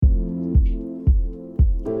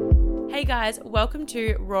Hey guys, welcome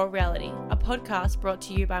to Raw Reality, a podcast brought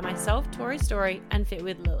to you by myself, Tori Story, and Fit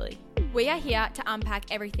with Lily. We are here to unpack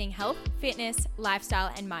everything health, fitness,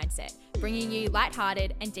 lifestyle, and mindset, bringing you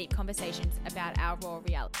lighthearted and deep conversations about our raw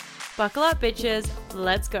reality. Buckle up, bitches.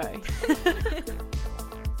 Let's go.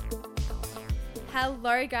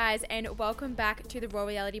 Hello, guys, and welcome back to the Raw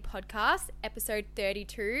Reality Podcast, episode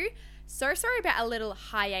 32. So sorry about a little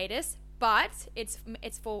hiatus, but it's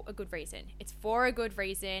for a good reason. It's for a good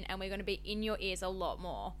reason, and we're going to be in your ears a lot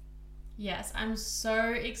more. Yes, I'm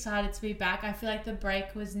so excited to be back. I feel like the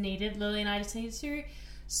break was needed. Lily and I just needed to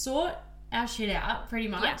sort our shit out, pretty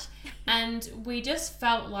much. Yeah. And we just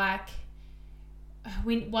felt like,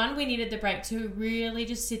 we needed the break to really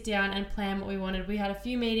just sit down and plan what we wanted. We had a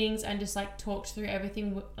few meetings and just like talked through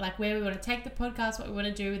everything, like where we want to take the podcast, what we want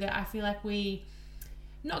to do with it. I feel like we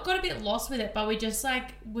not got a bit lost with it, but we just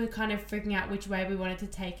like we're kind of freaking out which way we wanted to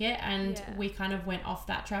take it, and we kind of went off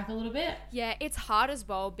that track a little bit. Yeah, it's hard as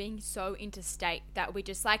well being so interstate that we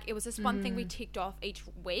just like, it was just one thing we ticked off each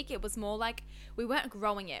week. It was more like we weren't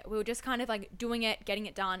growing it. We were just kind of like doing it, getting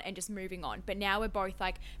it done, and just moving on. But now we're both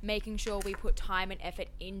like making sure we put time and effort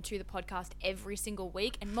into the podcast every single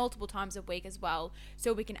week and multiple times a week as well,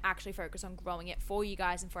 so we can actually focus on growing it for you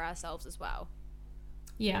guys and for ourselves as well.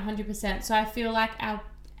 Yeah, 100%. So I feel like our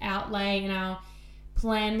outlay and our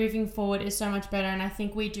plan moving forward is so much better, and I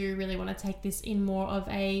think we do really want to take this in more of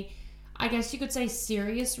a, I guess you could say,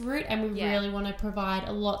 serious route, and we really want to provide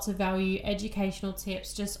lots of value, educational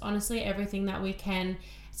tips, just honestly everything that we can.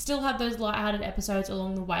 Still have those lighthearted episodes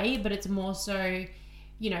along the way, but it's more so,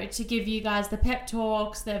 you know, to give you guys the pep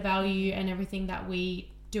talks, the value, and everything that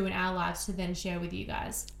we do in our lives to then share with you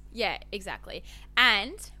guys. Yeah, exactly.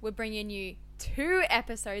 And we're bringing you 2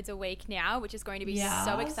 episodes a week now, which is going to be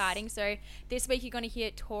so exciting. So this week you're going to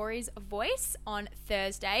hear Tori's voice on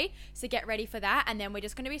Thursday, so get ready for that. And then we're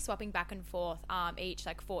just going to be swapping back and forth each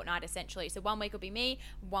like fortnight essentially. So one week will be me,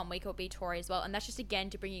 one week will be Tori as well, and that's just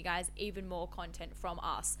again to bring you guys even more content from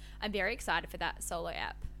us. I'm very excited for that solo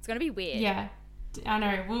app. It's going to be weird. Yeah, I know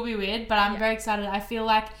it will be weird, but I'm very excited. I feel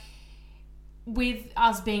like with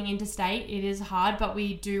us being interstate, it is hard, but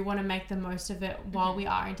we do want to make the most of it while we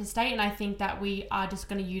are interstate. And I think that we are just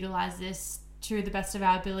going to utilize this to the best of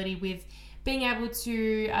our ability with being able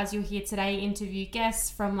to, as you'll hear today, interview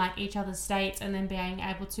guests from like each other's states, and then being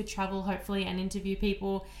able to travel hopefully and interview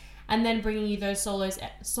people, and then bringing you those solo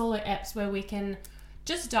eps where we can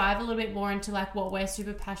just dive a little bit more into like what we're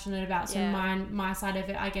super passionate about. So my side of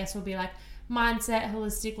it, I guess, will be like mindset,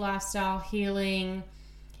 holistic lifestyle, healing,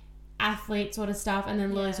 athlete sort of stuff, and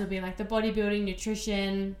then Lily's will be like the bodybuilding,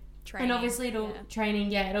 nutrition, training, and obviously it'll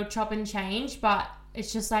it'll chop and change, but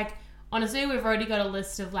it's just like, honestly, we've already got a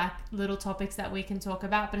list of like little topics that we can talk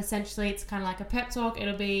about, but essentially it's kind of like a pep talk.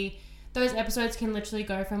 It'll be, those episodes can literally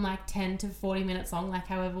go from like 10 to 40 minutes long, like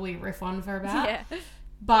however we riff on for about.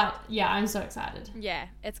 But yeah, I'm so excited. Yeah,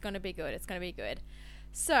 it's gonna be good.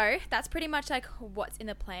 So that's pretty much like what's in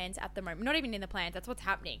the plans at the moment. Not even in the plans, that's what's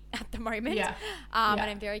happening at the moment. And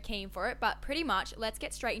I'm very keen for it. But pretty much, let's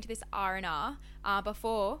get straight into this R&R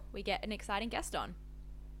before we get an exciting guest on.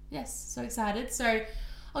 Yes, so excited. So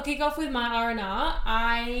I'll kick off with my R&R.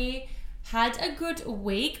 I had a good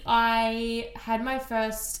week. I had my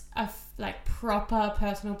first like proper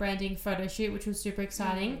personal branding photo shoot, which was super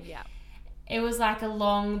exciting. It was like a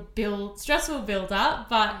long stressful build up,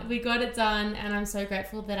 but we got it done, and I'm so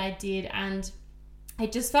grateful that I did. And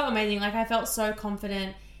it just felt amazing. Like I felt so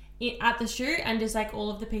confident at the shoot, and just like all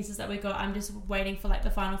of the pieces that we got, I'm just waiting for like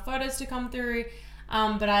the final photos to come through.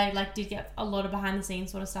 But I like did get a lot of behind the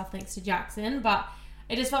scenes sort of stuff thanks to Jackson, but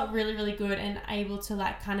it just felt really, really good and able to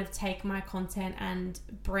like kind of take my content and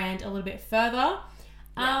brand a little bit further.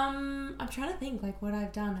 I'm trying to think like what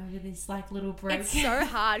I've done over this like little break. It's so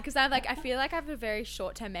hard because I feel like I have a very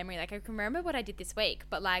short-term memory. Like I can remember what I did this week,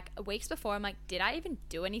 but like weeks before I'm like, did I even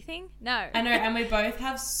do anything? No. I know, and we both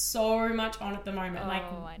have so much on at the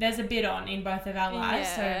moment. There's a bit on in both of our lives,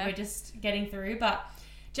 so we're just getting through. But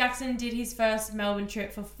Jackson did his first Melbourne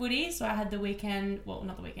trip for footy, so I had the weekend, well,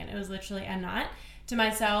 not the weekend, it was literally a night to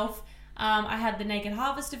myself. I had the Naked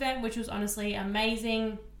Harvest event, which was honestly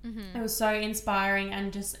amazing. It was so inspiring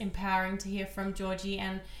and just empowering to hear from Georgie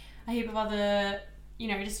and a heap of other, you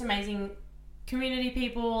know, just amazing community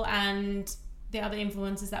people and the other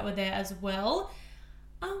influencers that were there as well.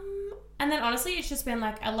 And then honestly, it's just been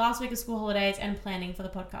like a last week of school holidays and planning for the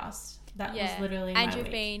podcast. That was literally my week. And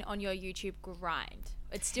you've been on your YouTube grind.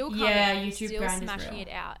 It's still coming. Yeah, YouTube still grind smashing is real.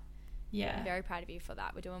 It out. Yeah. I'm very proud of you for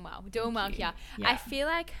that. We're doing well. We're doing well here. Yeah. I feel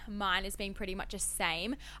like mine has been pretty much the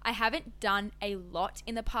same. I haven't done a lot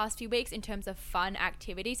in the past few weeks in terms of fun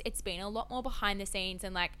activities. It's been a lot more behind the scenes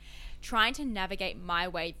and like trying to navigate my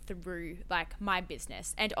way through like my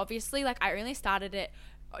business. And obviously like I only started it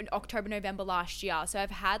in October, November last year. So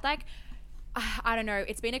I've had like, I don't know,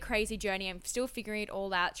 it's been a crazy journey. I'm still figuring it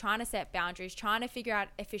all out, trying to set boundaries, trying to figure out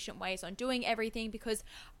efficient ways on doing everything because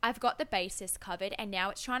I've got the basis covered and now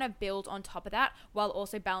it's trying to build on top of that while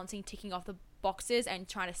also balancing ticking off the boxes and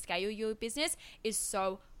trying to scale your business is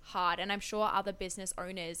so hard. And I'm sure other business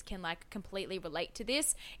owners can like completely relate to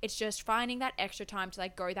this. It's just finding that extra time to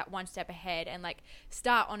like go that one step ahead and like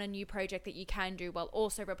start on a new project that you can do while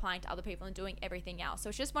also replying to other people and doing everything else. So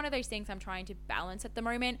it's just one of those things I'm trying to balance at the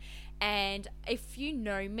moment. And if you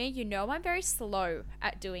know me, you know I'm very slow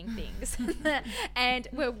at doing things and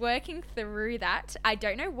we're working through that. I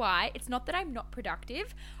don't know why. It's not that I'm not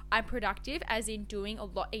productive. I'm productive as in doing a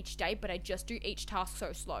lot each day, but I just do each task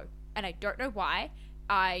so slow and I don't know why.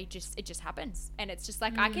 It just happens. And it's just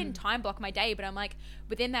like, I can time block my day, but I'm like,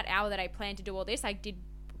 within that hour that I planned to do all this, I did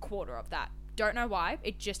a quarter of that. Don't know why.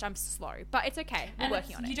 I'm slow, but it's okay. We're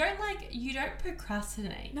working on it. You don't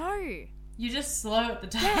procrastinate. No. You're just slow at the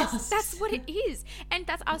task. Yes, that's what it is. And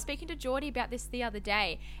I was speaking to Geordie about this the other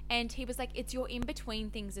day, and he was like, it's your in-between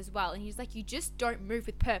things as well. And he's like, you just don't move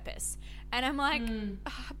with purpose. And I'm like,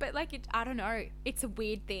 but like, I don't know. It's a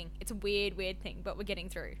weird thing. It's a weird thing, but we're getting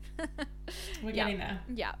through. We're getting there.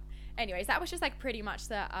 Yeah. Anyways, that was just like pretty much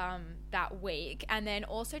the that week, and then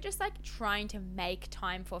also just like trying to make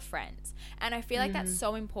time for friends. And I feel like that's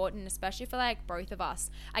so important, especially for like both of us.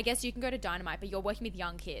 I guess you can go to Dynamite, but you're working with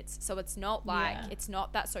young kids, so it's not like it's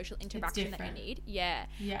not that social interaction that you need. Yeah.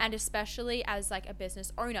 And especially as like a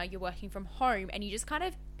business owner, you're working from home, and you just kind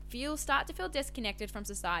of start to feel disconnected from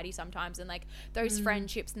society sometimes and like those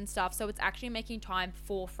friendships and stuff. So it's actually making time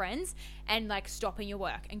for friends and like stopping your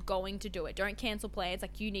work and going to do it. Don't cancel plans.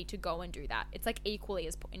 Like you need to go and do that. It's like equally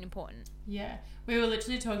as important. Yeah. We were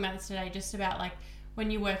literally talking about this today, just about like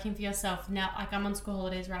when you're working for yourself now, like I'm on school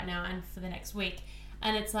holidays right now and for the next week,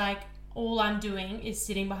 and it's like all I'm doing is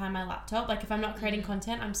sitting behind my laptop. Like if I'm not creating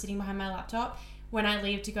content, I'm sitting behind my laptop. When I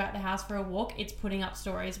leave to go out the house for a walk, it's putting up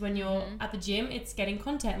stories. When you're at the gym, it's getting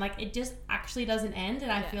content. Like it just actually doesn't end.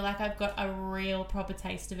 And I feel like I've got a real proper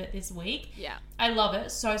taste of it this week. Yeah. I love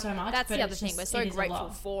it so much. That's the other thing. We're so grateful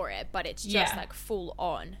for it, but it's just like full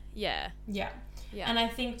on. Yeah. Yeah. And I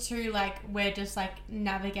think too, like we're just like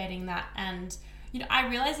navigating that. And, you know, I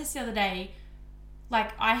realized this the other day,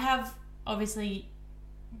 like I have obviously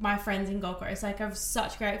my friends in Gold Coast. Like I have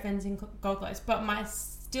such great friends in Gold Coast, but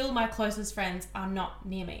my closest friends are not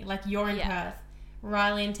near me. Like you're in Perth,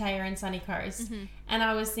 Riley and Taya are in Sunny Coast. And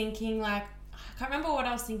I was thinking like, I can't remember what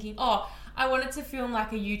I was thinking. Oh, I wanted to film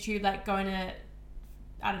like a YouTube, like going to,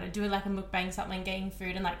 I don't know, doing like a mukbang something, getting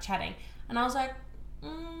food and like chatting. And I was like,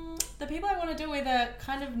 the people I want to do with are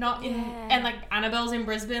kind of not in, and like Annabelle's in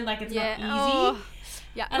Brisbane, like it's not easy. Oh.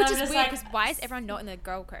 Yeah, and which is weird because why is everyone not in the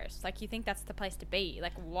Gold Coast? Like you think that's the place to be.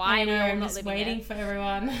 Like why are we all not living there? I'm waiting for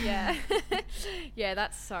everyone. Yeah. Yeah,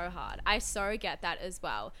 that's so hard. I so get that as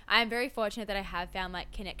well. I'm very fortunate that I have found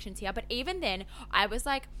like connections here. But even then, I was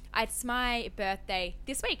like, it's my birthday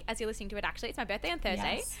this week as you're listening to it actually. It's my birthday on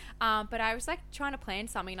Thursday. Yes. But I was like trying to plan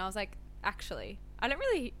something and I was like, actually, I don't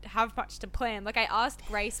really have much to plan. Like I asked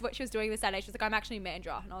Grace what she was doing this Saturday. She was like, I'm actually in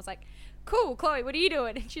Mandurah. And I was like, cool, Chloe, what are you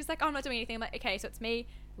doing? And she's like, oh, I'm not doing anything. I'm like, okay, so it's me,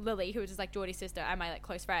 Lily, who is just like Geordie's sister and my like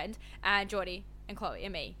close friend, and Geordie and Chloe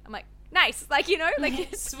and me. I'm like, nice, like, you know,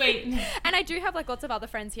 like sweet. And I do have like lots of other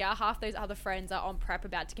friends here. Half those other friends are on prep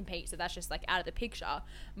about to compete, so that's just like out of the picture.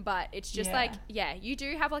 But it's just like, you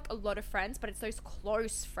do have like a lot of friends, but it's those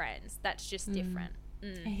close friends that's just different.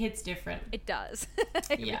 It hits different. It does.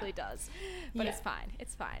 It really does. But it's fine.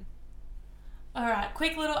 It's fine. All right,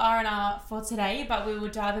 quick little R&R for today, but we will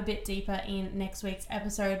dive a bit deeper in next week's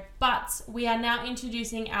episode. But we are now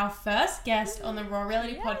introducing our first guest on the Raw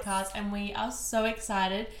Reality podcast, and we are so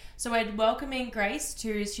excited. So we're welcoming Grace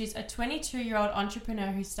Tooze. She's a 22-year-old entrepreneur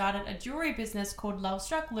who started a jewelry business called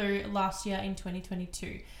Lovestruck last year in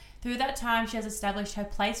 2022. Through that time, she has established her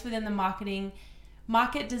place within the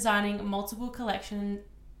market designing multiple collections.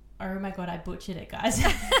 Oh my God, I butchered it, guys.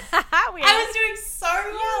 I was doing so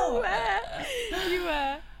well. You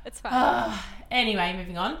were. It's fine. Anyway,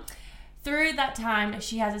 moving on. Through that time,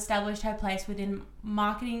 she has established her place within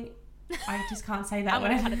marketing. I just can't say that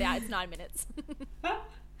word. I'm going to cut it out. It's 9 minutes.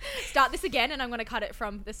 Start this again, and I'm going to cut it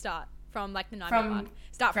from the start, from like the 9-minute mark.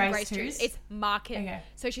 Start from Grace Tooze. It's market. Okay.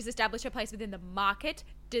 So she's established her place within the market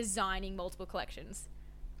designing multiple collections.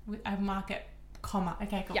 A market, comma.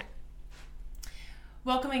 Okay, cool. Yeah.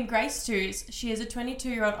 Welcoming Grace Tooze. She is a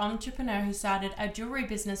 22-year-old entrepreneur who started a jewellery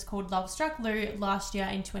business called Lovestruck last year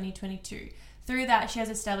in 2022. Through that, she has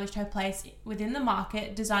established her place within the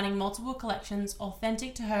market, designing multiple collections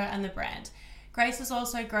authentic to her and the brand. Grace has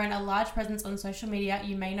also grown a large presence on social media.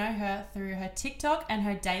 You may know her through her TikTok and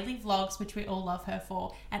her daily vlogs, which we all love her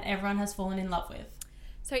for, and everyone has fallen in love with.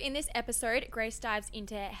 So in this episode, Grace dives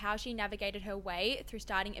into how she navigated her way through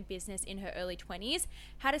starting a business in her early 20s,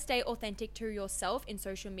 how to stay authentic to yourself in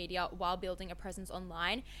social media while building a presence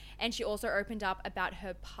online, and she also opened up about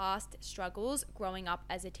her past struggles growing up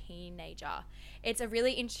as a teenager. It's a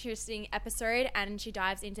really interesting episode and she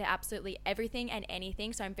dives into absolutely everything and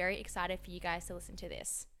anything, so I'm very excited for you guys to listen to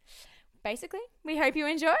this. Basically, we hope you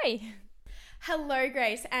enjoy. Hello,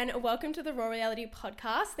 Grace, and welcome to the Raw Reality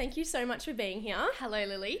podcast. Thank you so much for being here. Hello,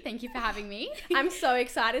 Lily. Thank you for having me. I'm so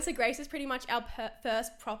excited. So Grace is pretty much our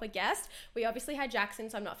first proper guest. We obviously had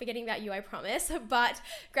Jackson, so I'm not forgetting about you, I promise. But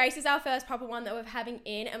Grace is our first proper one that we're having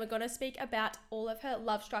in, and we're going to speak about all of her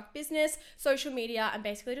Lovestruck business, social media, and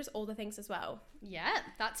basically just all the things as well. Yeah,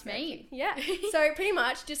 that's me. Yeah. So pretty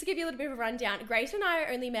much, just to give you a little bit of a rundown, Grace and I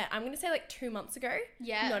only met, I'm going to say like 2 months ago.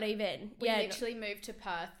 Yeah. Not even. We literally moved to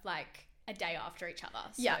Perth like a day after each other.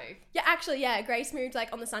 So. Yeah, Grace moved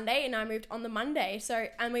like on the Sunday and I moved on the Monday. So,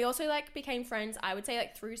 and we also like became friends, I would say,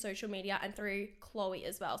 like through social media and through Chloe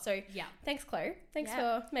as well. So yeah, thanks Chloe. Thanks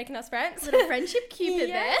for making us friends. Little friendship cupid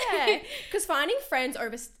there. Because finding friends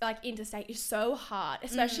over like interstate is so hard,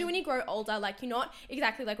 especially when you grow older. Like you're not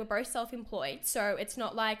exactly like, we're both self-employed. So it's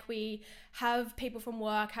not like we have people from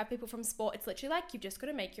work, have people from sport. It's literally like you've just got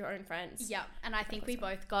to make your own friends. Yeah, and I think we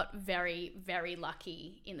both got very, very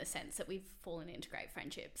lucky in the sense that we've fallen into great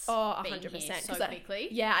friendships. Oh, 100%. So quickly.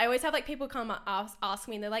 Yeah, I always have like people come ask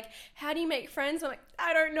me and they're like, how do you make friends? I'm like,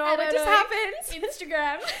 I don't know. It just happens.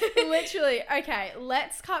 Instagram. Literally. Okay,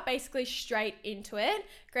 let's cut basically straight into it.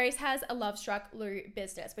 Grace has a Lovestruck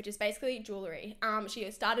business, which is basically jewellery. She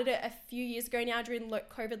started it a few years ago now during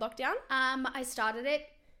COVID lockdown. I started it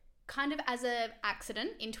kind of as an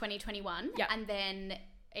accident in 2021 and then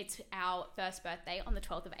it's our first birthday on the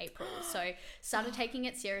 12th of April. So started taking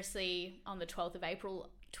it seriously on the 12th of April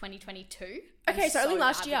 2022. Okay, so only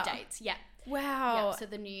last year. Dates. Yeah. Wow. Yeah, so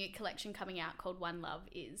the new collection coming out called One Love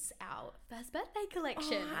is our first birthday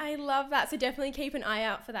collection. Oh, I love that. So definitely keep an eye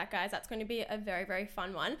out for that, guys. That's going to be a very, very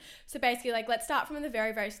fun one. So basically, like, let's start from the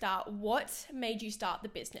very, very start. What made you start the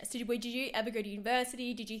business? Did you ever go to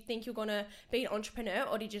university? Did you think you were going to be an entrepreneur,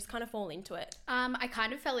 or did you just kind of fall into it? I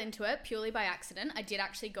kind of fell into it purely by accident. I did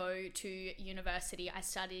actually go to university. I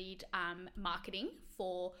studied marketing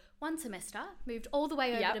for 1 semester, moved all the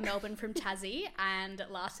way over to Melbourne from Tassie and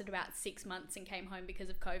lasted about 6 months and came home because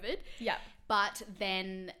of COVID. Yeah. But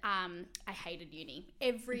then I hated uni.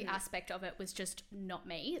 Every aspect of it was just not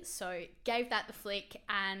me. So gave that the flick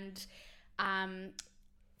and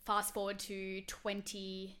fast forward to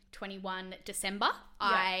 2021 December,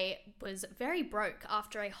 I was very broke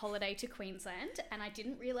after a holiday to Queensland and I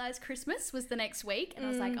didn't realise Christmas was the next week. And I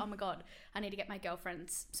was like, oh my God, I need to get my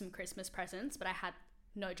girlfriends some Christmas presents. But I had,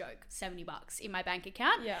 no joke, $70 in my bank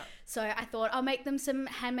account. Yeah. So I thought I'll make them some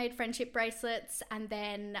handmade friendship bracelets. And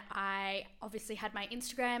then I obviously had my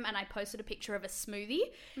Instagram and I posted a picture of a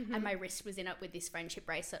smoothie and my wrist was in it with this friendship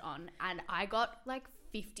bracelet on. And I got like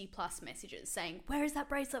 50 plus messages saying, where is that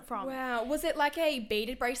bracelet from? Wow. Was it like a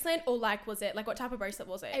beaded bracelet or like, was it like, what type of bracelet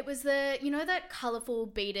was it? It was the, you know, that colourful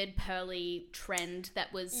beaded pearly trend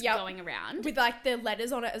that was going around. With like the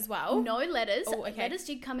letters on it as well? No letters. Oh, okay. Letters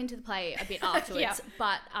did come into the play a bit afterwards,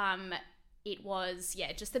 but it was,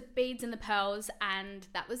 just the beads and the pearls, and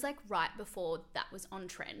that was like right before that was on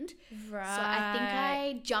trend. Right. So I think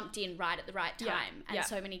I jumped in right at the right time, and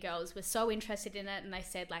so many girls were so interested in it, and they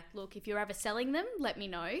said like, look, if you're ever selling them, let me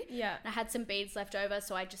know. Yeah. And I had some beads left over,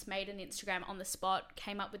 so I just made an Instagram on the spot,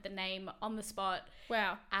 came up with the name on the spot.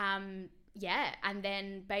 Wow. And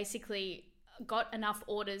then basically got enough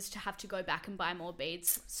orders to have to go back and buy more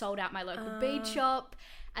beads, sold out my local bead shop.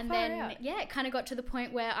 And then, it kind of got to the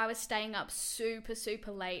point where I was staying up super,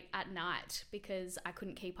 super late at night because I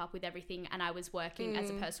couldn't keep up with everything and I was working as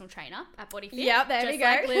a personal trainer at Body Fit. Yeah, there we go.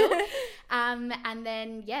 Like Lil. And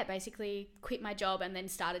then, basically quit my job and then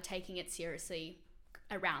started taking it seriously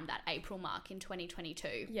around that April mark in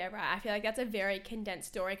 2022. Yeah, right. I feel like that's a very condensed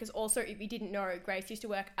story, because also, if you didn't know, Grace used to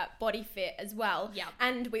work at Body Fit as well. Yeah.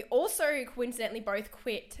 And we also coincidentally both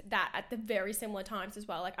quit that at the very similar times as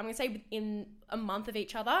well. Like, I'm going to say within a month of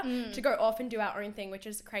each other to go off and do our own thing, which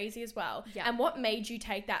is crazy as well. Yeah. And what made you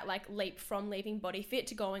take that like leap from leaving Body Fit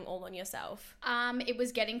to going all on yourself? It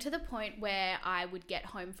was getting to the point where I would get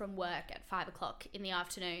home from work at 5 o'clock in the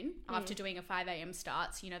afternoon after doing a 5 a.m.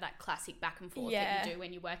 start. So, you know, that classic back and forth that you do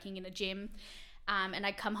when you're working in a gym. And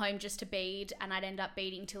I'd come home just to bead, and I'd end up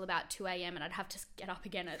beading till about 2 a.m. and I'd have to get up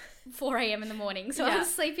again at 4 a.m. in the morning. So I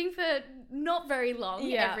was sleeping for not very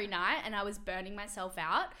long every night, and I was burning myself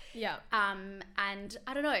out. Yeah. And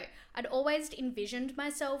I don't know, I'd always envisioned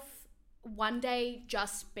myself one day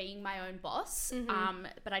just being my own boss.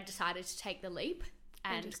 But I decided to take the leap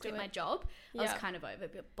and quit my job. I was kind of over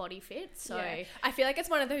Body Fit. So I feel like it's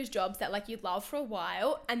one of those jobs that like you love for a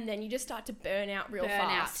while, and then you just start to burn out real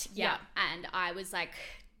fast. Yeah. And I was like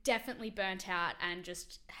definitely burnt out and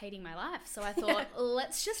just hating my life. So I thought,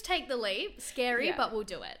 let's just take the leap. Scary, but we'll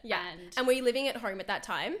do it. Yeah. And were you living at home at that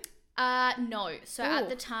time? No. So at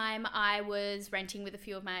the time I was renting with a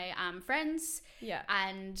few of my friends. Yeah.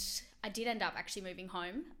 And I did end up actually moving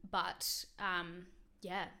home, but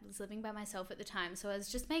I was living by myself at the time. So I was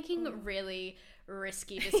just making really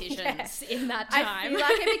risky decisions in that time. I feel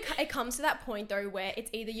like it comes to that point though where it's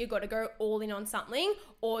either you got to go all in on something,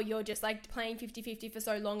 or you're just like playing 50-50 for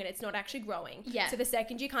so long and it's not actually growing. Yeah. So the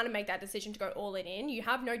second you kind of make that decision to go all in, you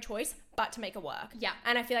have no choice but to make it work. Yeah.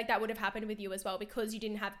 And I feel like that would have happened with you as well, because you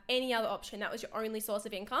didn't have any other option. That was your only source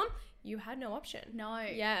of income. You had no option. No.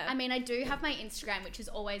 Yeah. I mean, I do have my Instagram, which is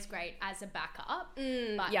always great as a backup.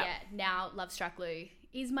 But now Lovestruck Lou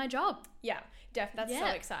is my job. Yeah, definitely. That's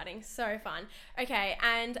so exciting. So fun. Okay,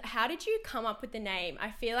 and how did you come up with the name?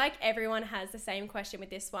 I feel like everyone has the same question with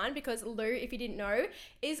this one, because Lou, if you didn't know,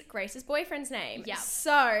 is Grace's boyfriend's name. Yeah.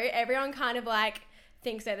 So everyone kind of like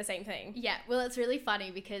thinks they're the same thing. Yeah. Well, it's really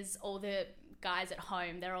funny because all the guys at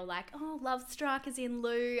home, they're all like, oh, Lovestruck as in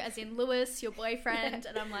Lou, as in Lewis, your boyfriend.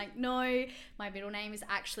 And I'm like, no, my middle name is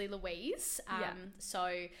actually Louise.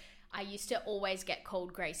 So I used to always get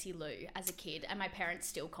called Gracie Lou as a kid, and my parents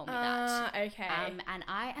still call me that. Okay. And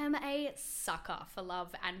I am a sucker for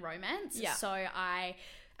love and romance. Yeah. So I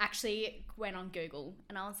actually went on Google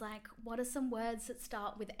and I was like, what are some words that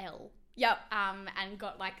start with L? Yep. And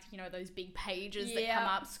got like, you know, those big pages that come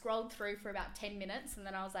up, scrolled through for about 10 minutes, and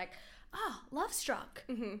then I was like,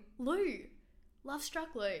 Lovestruck. Lou.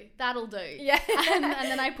 Lovestruck Lou. That'll do. Yeah. and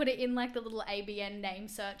then I put it in like the little ABN name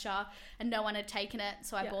searcher, and no one had taken it,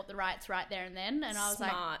 so I bought the rights right there and then, and I was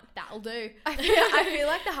like, that'll do. I feel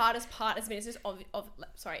like the hardest part as a business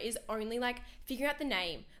is only like figuring out the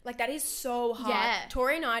name. Like that is so hard. Yeah.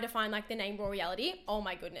 Tori and I to find like the name Raw Reality. Oh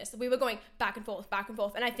my goodness. We were going back and forth.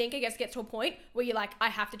 And I think it gets to a point where you're like, I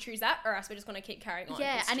have to choose that, or else we're just going to keep carrying on.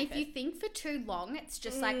 Yeah. And if you think for too long, it's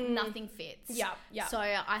just like nothing fits. Yeah. Yeah. So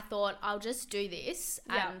I thought I'll just do this.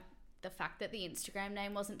 And the fact that the Instagram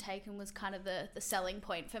name wasn't taken was kind of the selling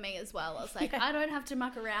point for me as well. I was like, I don't have to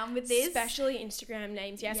muck around with this. Especially Instagram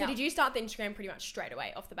names. Yeah. So did you start the Instagram pretty much straight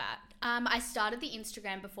away off the bat? I started the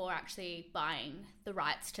Instagram before actually buying the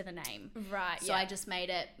rights to the name. Right. So I just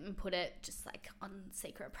made it and put it just like on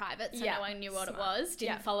secret private, so no one knew what it was.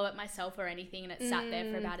 Didn't follow it myself or anything, and it sat there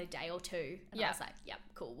for about a day or two. And I was like, yep,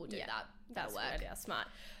 cool, we'll do that. That'll work. Yeah, smart.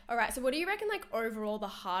 All right, so what do you reckon like overall the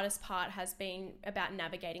hardest part has been about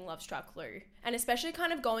navigating Lovestruck Lou? And especially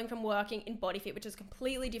kind of going from working in Body Fit, which is a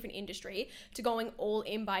completely different industry, to going all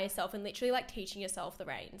in by yourself and literally like teaching yourself the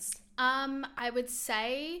reins? I would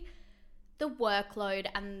say the workload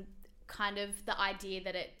and kind of the idea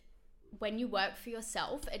that when you work for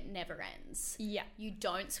yourself, it never ends. Yeah. You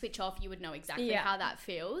don't switch off. You would know exactly how that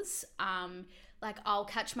feels. Like I'll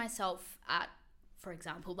catch myself at, for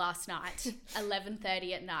example, last night,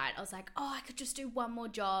 11:30 at night, I was like, I could just do one more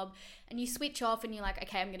job. And you switch off and you're like,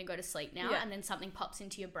 okay, I'm going to go to sleep now. Yeah. And then something pops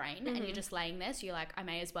into your brain and you're just laying there. So you're like, I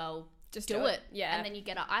may as well just do it. Yeah. And then you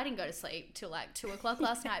get up. I didn't go to sleep till like 2 o'clock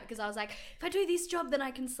last night because I was like, if I do this job, then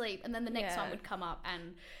I can sleep. And then the next one would come up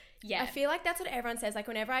and... Yeah. I feel like that's what everyone says. Like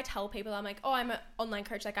whenever I tell people, I'm like, I'm an online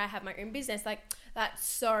coach. Like I have my own business. Like that's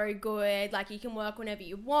so good. Like you can work whenever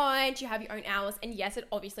you want. You have your own hours. And yes, it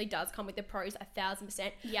obviously does come with the pros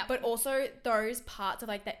 1,000%. Yeah. But also those parts of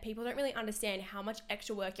like that people don't really understand how much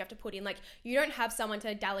extra work you have to put in. Like you don't have someone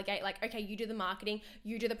to delegate. Like, okay, you do the marketing,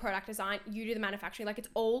 you do the product design, you do the manufacturing. Like it's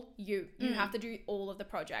all you. You have to do all of the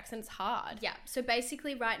projects and it's hard. Yeah. So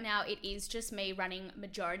basically right now it is just me running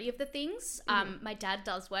majority of the things. My dad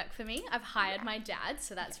does work for me. I've hired my dad,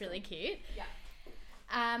 so that's really cute. Yeah.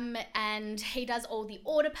 And he does all the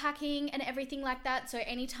order packing and everything like that. So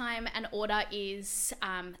anytime an order is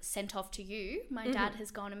sent off to you, my dad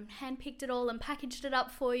has gone and handpicked it all and packaged it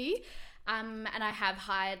up for you. And I have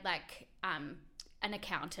hired like an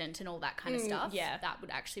accountant and all that kind of stuff. Yeah. That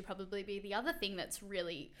would actually probably be the other thing that's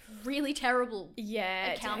really, really terrible.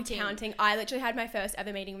 Yeah, accounting. I literally had my first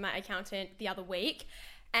ever meeting with my accountant the other week.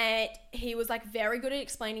 And he was like very good at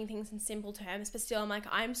explaining things in simple terms, but still I'm like,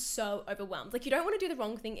 I'm so overwhelmed. Like, you don't want to do the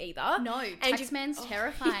wrong thing either. No, Taxman's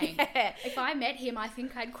terrifying. Yeah. If I met him, I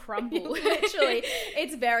think I'd crumble. Literally,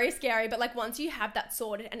 it's very scary. But like once you have that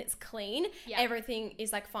sorted and it's clean, everything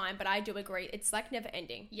is like fine. But I do agree, it's like never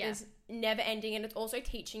ending. Yeah. It's never ending, and it's also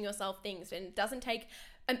teaching yourself things. And it doesn't take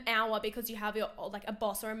an hour because you have your like a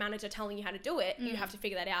boss or a manager telling you how to do it. You have to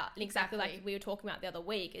figure that out. And exactly like we were talking about the other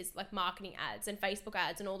week is like marketing ads and Facebook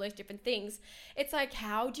ads and all those different things. It's like,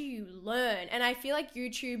 how do you learn? And I feel like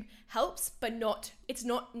YouTube helps, but it's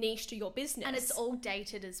not niche to your business. And it's all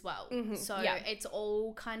dated as well. So it's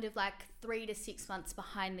all kind of like 3 to 6 months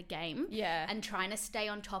behind the game. Yeah. And trying to stay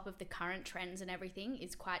on top of the current trends and everything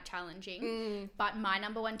is quite challenging. But my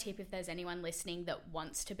number one tip, if there's anyone listening that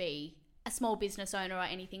wants to be a small business owner or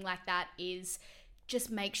anything like that, is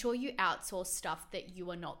just make sure you outsource stuff that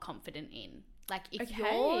you are not confident in. Like if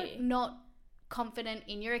you're not confident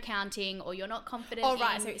in your accounting, or you're not confident in so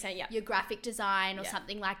what you're saying, your graphic design or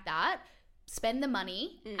something like that, spend the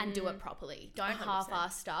money and do it properly. Don't 100%.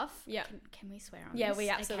 Half-ass stuff. Yeah. Can we swear on this? Yeah, we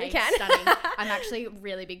absolutely can. Stunning. I'm actually a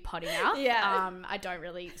really big potty mouth. Yeah. I don't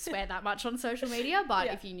really swear that much on social media, but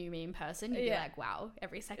if you knew me in person, you'd be like, wow,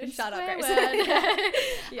 every second shut up, Grace.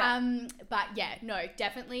 Yeah. But yeah, no,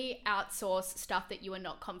 definitely outsource stuff that you are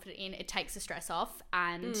not confident in. It takes the stress off,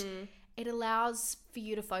 and it allows for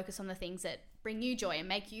you to focus on the things that bring you joy and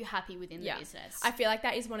make you happy within the business. I feel like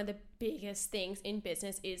that is one of the biggest things in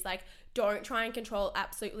business is like, don't try and control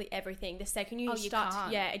absolutely everything. The second you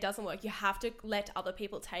start, it doesn't work. You have to let other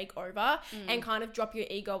people take over and kind of drop your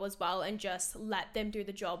ego as well, and just let them do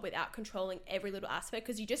the job without controlling every little aspect,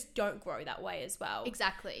 because you just don't grow that way as well.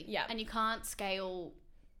 Exactly. Yeah. And you can't scale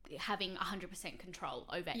having 100% control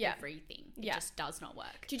over everything. It just does not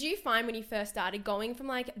work. Did you find when you first started going from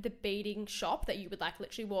like the beading shop that you would like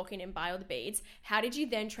literally walk in and buy all the beads, how did you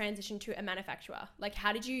then transition to a manufacturer? Like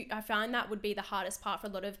I found that would be the hardest part for a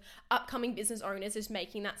lot of upcoming business owners, is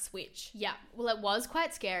making that switch. Yeah. Well, it was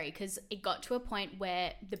quite scary because it got to a point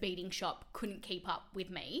where the beading shop couldn't keep up with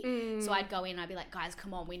me. So I'd go in and I'd be like, guys,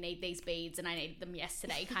 come on, we need these beads and I needed them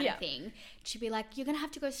yesterday kind of thing. She'd be like, you're going to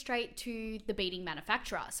have to go straight to the beading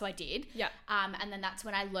manufacturer. So I did. Yeah. And then that's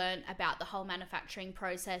when I learned about the whole manufacturing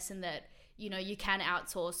process, and that, you know, you can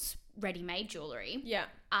outsource ready-made jewelry. Yeah.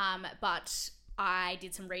 But I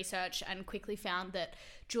did some research and quickly found that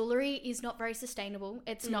jewelry is not very sustainable.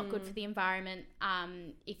 It's not good for the environment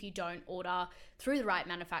if you don't order through the right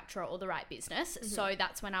manufacturer or the right business. So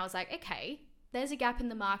that's when I was like, okay, there's a gap in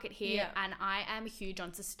the market here, and I am huge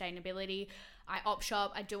on sustainability. I op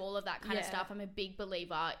shop, I do all of that kind of stuff. I'm a big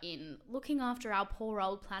believer in looking after our poor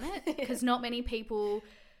old planet, because not many people,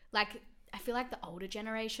 like, I feel like the older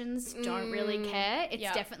generations don't really care. It's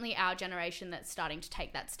definitely our generation that's starting to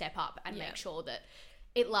take that step up and make sure that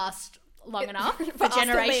it lasts long enough for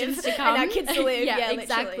generations to come. And our kids to live. Yeah,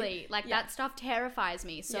 exactly. Like that stuff terrifies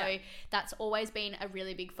me. So that's always been a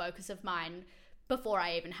really big focus of mine before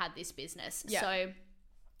I even had this business. Yeah. So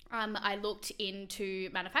I looked into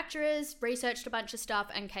manufacturers, researched a bunch of stuff,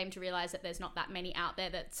 and came to realize that there's not that many out there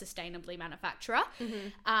that sustainably manufacture.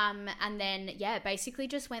 And then, basically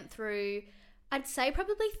just went through, I'd say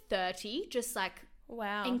probably 30, just like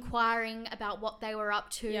inquiring about what they were up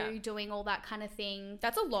to, doing all that kind of thing.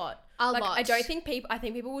 That's a lot. Lot. I think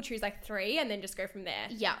people will choose like 3 and then just go from there.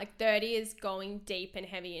 Yeah. Like 30 is going deep and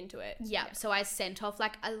heavy into it. Yeah. So I sent off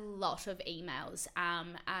like a lot of emails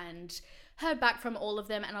and heard back from all of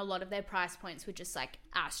them, and a lot of their price points were just like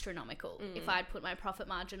astronomical. If I'd put my profit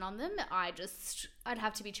margin on them, I'd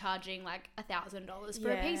have to be charging like $1,000 for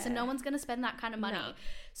a piece, and no one's going to spend that kind of money. No.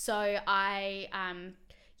 So I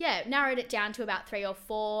narrowed it down to about 3 or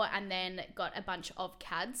 4, and then got a bunch of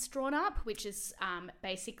CADs drawn up, which is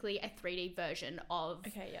basically a 3D version of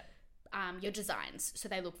your designs. So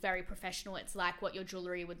they look very professional. It's like what your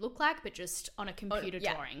jewelry would look like, but just on a computer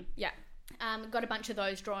drawing. Yeah. Got a bunch of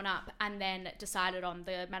those drawn up, and then decided on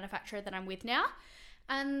the manufacturer that I'm with now.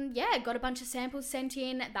 And got a bunch of samples sent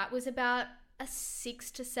in. That was about a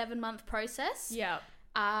 6 to 7 month process. Yeah.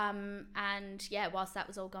 Whilst that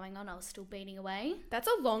was all going on, I was still beating away. That's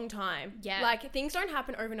a long time. Yeah. Like, things don't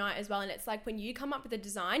happen overnight as well. And it's like when you come up with a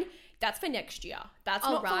design, that's for next year. That's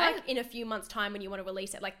not for like in a few months time when you want to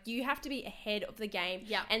release it. Like you have to be ahead of the game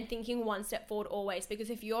and thinking one step forward always, because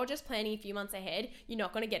if you're just planning a few months ahead, you're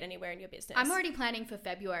not going to get anywhere in your business. I'm already planning for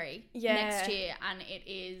February next year, and it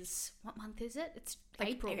is, what month is it? It's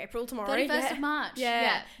like April tomorrow. 31st of March.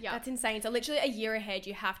 Yeah. That's insane. So literally a year ahead,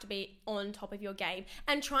 you have to be on top of your game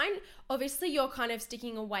and try and, obviously you're kind of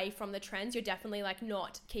sticking away from the trends. You're definitely like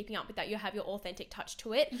not keeping up with that. You have your authentic touch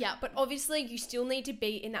to it. Yeah. But obviously you still need to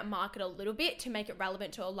be in that market a little bit to make it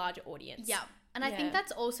relevant to a larger audience. Yeah. And I think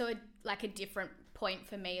that's also a different point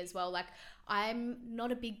for me as well. Like I'm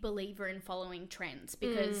not a big believer in following trends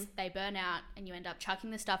because they burn out and you end up chucking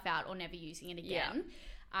the stuff out or never using it again.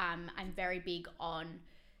 I'm very big on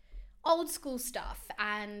old school stuff,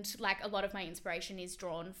 and like a lot of my inspiration is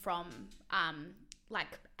drawn from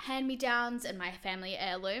like hand-me-downs and my family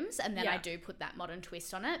heirlooms, and then I do put that modern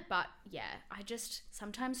twist on it. But I just,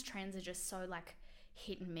 sometimes trends are just so like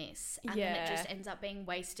hit and miss, and then it just ends up being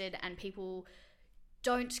wasted and people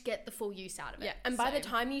don't get the full use out of it. Yeah, and by the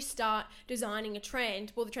time you start designing a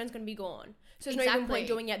trend, well, the trend's going to be gone. So there's no even point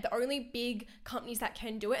doing it. The only big companies that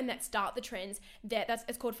can do it and that start the trends,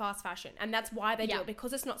 it's called fast fashion. And that's why they do it,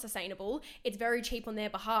 because it's not sustainable. It's very cheap on their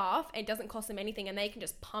behalf. It doesn't cost them anything, and they can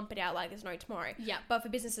just pump it out like there's no tomorrow. Yeah. But for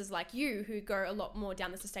businesses like you who go a lot more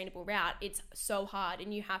down the sustainable route, it's so hard,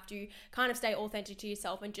 and you have to kind of stay authentic to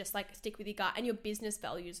yourself and just like stick with your gut and your business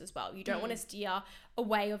values as well. You don't want to steer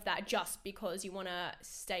away of that just because you want to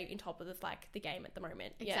stay in top of the game at the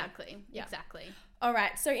moment. Exactly. All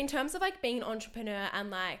right. So in terms of like being an entrepreneur and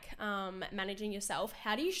like managing yourself,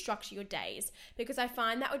 how do you structure your days? Because I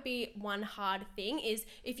find that would be one hard thing is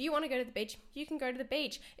if you want to go to the beach, you can go to the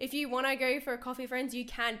beach. If you want to go for a coffee with friends, you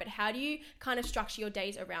can. But how do you kind of structure your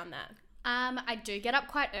days around that? I do get up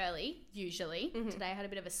quite early, usually. Today I had a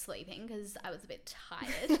bit of a sleep-in because I was a bit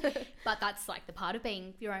tired. But that's like the part of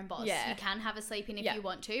being your own boss. Yeah. You can have a sleep-in if you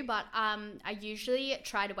want to. But I usually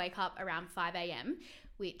try to wake up around 5 a.m,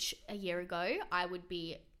 which a year ago I would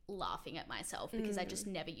be laughing at myself because I just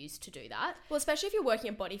never used to do that. Well, especially if you're working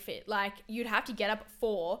at Body Fit, like you'd have to get up at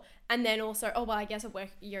 4 and then also, I guess a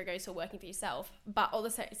year ago, so working for yourself. But all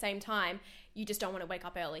the same time, you just don't want to wake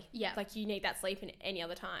up early. Yeah. Like you need that sleep in any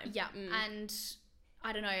other time. Yeah. And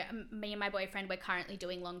I don't know, me and my boyfriend, we're currently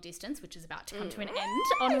doing long distance, which is about to come to an end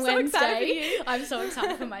on Wednesday. I'm so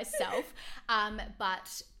excited for myself.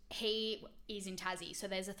 But he is in Tassie, so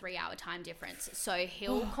there's a 3-hour time difference. So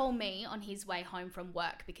he'll call me on his way home from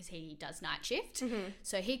work because he does night shift.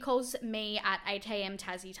 So he calls me at 8 a.m.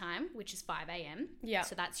 Tassie time, which is 5 a.m. Yeah.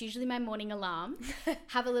 So that's usually my morning alarm.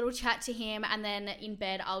 Have a little chat to him, and then in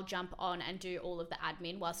bed I'll jump on and do all of the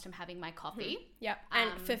admin whilst I'm having my coffee. Yeah.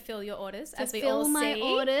 And fulfill your orders, as we fulfill all my see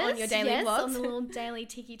orders, on your daily vlogs. On the little daily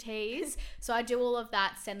ticky teas. So I do all of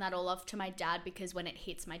that, send that all off to my dad, because when it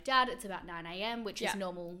hits my dad, it's about 9 a.m, which is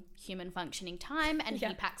normal human functioning time, and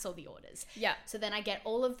he packs all the orders. Yeah. So then I get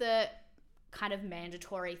all of the kind of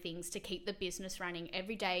mandatory things to keep the business running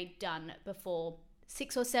every day done before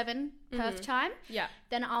 6 or 7 Perth time. Yeah.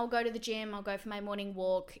 Then I'll go to the gym, I'll go for my morning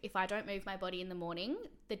walk. If I don't move my body in the morning,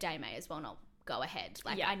 the day may as well not go ahead.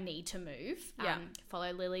 I need to move.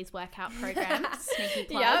 Follow Lily's workout program. Sneaky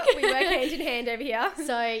plug. Yeah, we work hand in hand over here.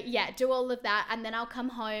 So do all of that, and then I'll come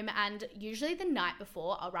home, and usually the night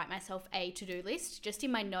before I'll write myself a to-do list. Just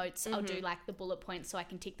in my notes, I'll do like the bullet points so I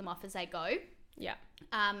can tick them off as I go. Yeah.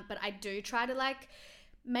 But I do try to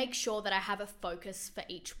make sure that I have a focus for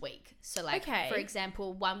each week. So for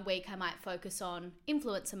example, one week I might focus on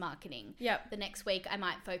influencer marketing. Yep. The next week I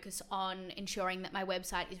might focus on ensuring that my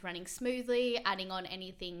website is running smoothly, adding on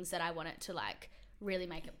any things that I want it to really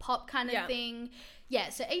make it pop kind of thing. Yeah,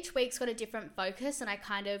 so each week's got a different focus, and I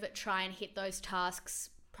kind of try and hit those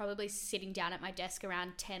tasks probably sitting down at my desk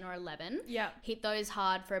around 10 or 11. Yeah. Hit those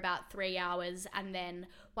hard for about 3 hours, and then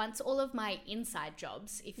once all of my inside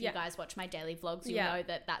jobs, if you guys watch my daily vlogs, you'll know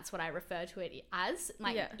that that's what I refer to it as.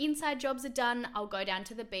 My inside jobs are done, I'll go down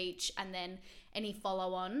to the beach, and then any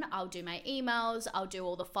follow-on, I'll do my emails, I'll do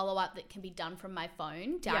all the follow-up that can be done from my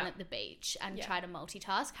phone down at the beach, and try to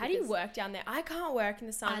multitask. How do you work down there? I can't work in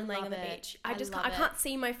the sun and laying on the beach. I can't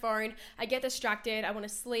see my phone. I get distracted. I want to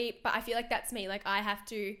sleep, but I feel like that's me. Like I have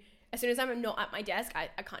to, as soon as I'm not at my desk, I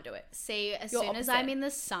can't do it. See, as soon as I'm in the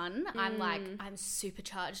sun, I'm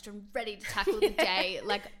supercharged and ready to tackle the day.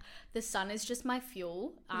 The sun is just my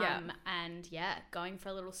fuel. And going for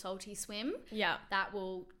a little salty swim. Yeah. That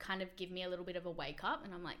will kind of give me a little bit of a wake up,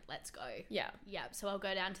 and I'm like, let's go. Yeah. Yeah. So I'll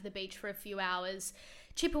go down to the beach for a few hours,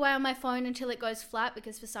 chip away on my phone until it goes flat,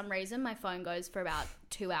 because for some reason my phone goes for about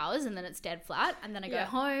 2 hours and then it's dead flat. And then I go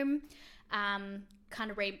home, kind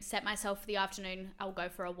of reset myself for the afternoon. I'll go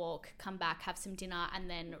for a walk, come back, have some dinner, and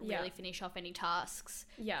then really finish off any tasks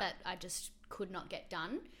that I just could not get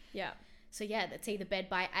done. Yeah. So yeah, that's either bed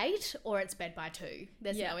by 8 or it's bed by 2.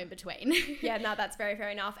 There's no in between. Yeah, no, that's very fair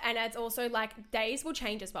enough. And it's also like days will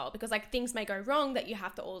change as well, because like things may go wrong that you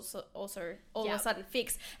have to also all of a sudden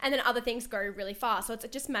fix, and then other things go really fast. So it's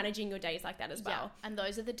just managing your days like that as well. Yeah. And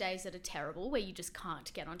those are the days that are terrible, where you just can't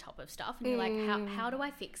get on top of stuff and you're like, how do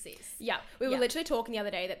I fix this? Yeah. We were literally talking the other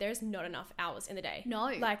day that there's not enough hours in the day.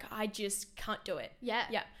 No. Like I just can't do it. Yeah.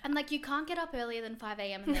 Yeah. And like you can't get up earlier than 5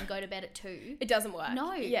 a.m. and then go to bed at 2. It doesn't work.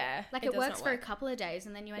 No. Yeah. Like it works for a couple of days,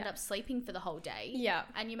 and then you end up sleeping for the whole day. Yeah.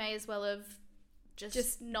 And you may as well have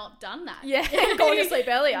just not done that. Yeah. Going to sleep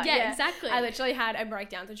earlier. Yeah, exactly. I literally had a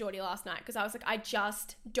breakdown to Geordie last night because I was like, I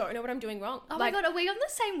just don't know what I'm doing wrong. Oh like, my God, are we on the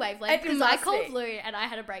same wavelength? Because I called Lou and I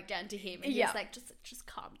had a breakdown to him, and he was like, just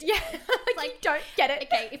calm down. Yeah. like you don't get it.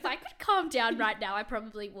 Okay, if I could calm down right now, I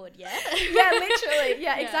probably would, yeah? Yeah, literally.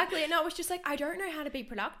 Yeah, exactly. And I was just like, I don't know how to be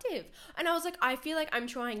productive. And I was like, I feel like I'm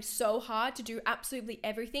trying so hard to do absolutely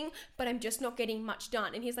everything, but I'm just not getting much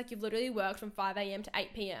done. And he's like, you've literally worked from 5 a.m. to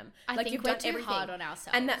 8 p.m. I like think you've we're done too everything. hard on ourselves.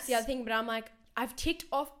 And that's the other thing. But I'm like, I've ticked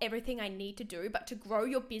off everything I need to do, but to grow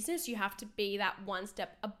your business, you have to be that one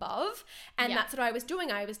step above. And that's what I was doing.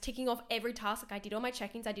 I was ticking off every task. Like I did all my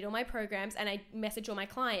check-ins, I did all my programs, and I messaged all my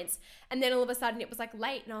clients. And then all of a sudden it was like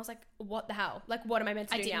late, and I was like, what the hell? Like, what am I meant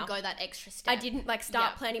to do now? I didn't go that extra step. I didn't like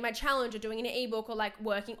start planning my challenge or doing an ebook or like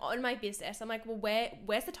working on my business. I'm like, well,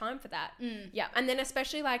 where's the time for that? Yeah. And then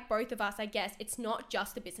especially like both of us, I guess it's not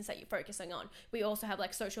just the business that you're focusing on. We also have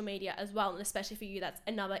like social media as well. And especially for you, that's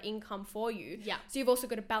another income for you. Yeah. So you've also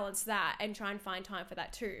got to balance that and try and find time for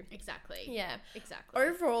that too. Exactly. Yeah. Exactly.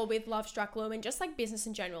 Overall with Lovestruck, Lou, and just like business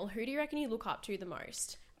in general, who do you reckon you look up to the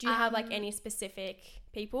most? Do you have like any specific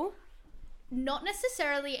people? Not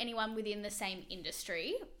necessarily anyone within the same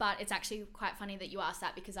industry, but it's actually quite funny that you asked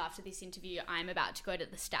that, because after this interview, I'm about to go to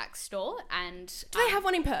the Stack store and... Do they have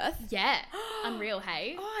one in Perth? Yeah. Unreal,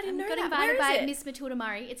 hey? Oh, I didn't know got that. invited Where is by it? Miss Matilda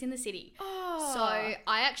Murray. It's in the city. Oh. So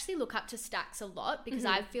I actually look up to Stacks a lot, because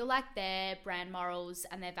I feel like their brand morals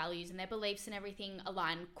and their values and their beliefs and everything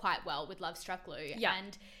align quite well with Lovestruck Lou. Yeah.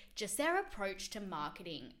 And just their approach to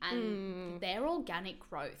marketing and their organic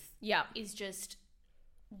growth is just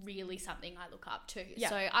really something I look up to.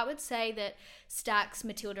 So I would say that Stacks,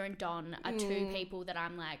 Matilda and Don are two people that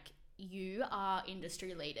I'm like, you are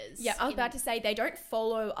industry leaders. Yeah, I was about to say they don't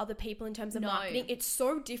follow other people in terms of marketing. It's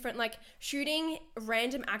so different. Like shooting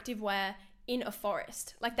random activewear in a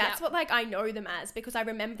forest. Like that's what like I know them as, because I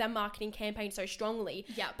remember their marketing campaign so strongly.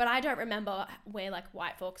 Yeah. But I don't remember where like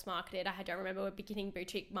White Fox marketed. I don't remember where Beginning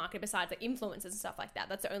Boutique marketed besides like influencers and stuff like that.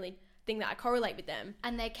 That's the only thing that I correlate with them.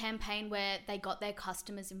 And their campaign where they got their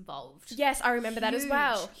customers involved. Yes, I remember that as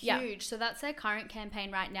well. Huge. Yeah. So that's their current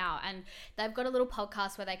campaign right now. And they've got a little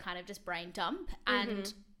podcast where they kind of just brain dump.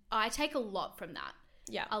 And I take a lot from that.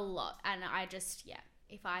 Yeah. A lot. And I just,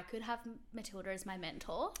 if I could have Matilda as my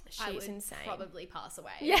mentor, I would insane. Probably pass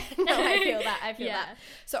away. Yeah, no, I feel that. I feel that.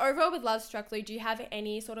 So overall with Lovestruck, Lou, do you have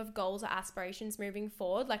any sort of goals or aspirations moving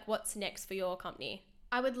forward? Like what's next for your company?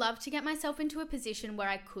 I would love to get myself into a position where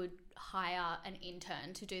I could hire an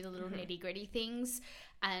intern to do the little nitty-gritty things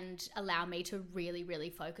and allow me to really,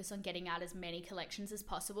 really focus on getting out as many collections as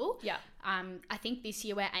possible. Yeah. I think this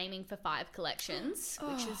year we're aiming for 5 collections,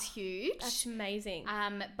 which is huge. That's amazing.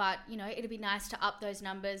 But, you know, it'd be nice to up those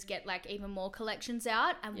numbers, get like even more collections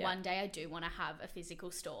out. And one day I do want to have a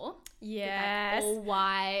physical store. Yes. Like all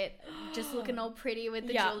white, just looking all pretty with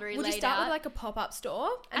the jewellery laid out. Would you start with like a pop-up store?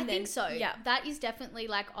 I think so. Yeah. That is definitely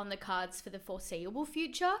like on the cards for the foreseeable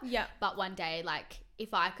future. Yeah. But one day, like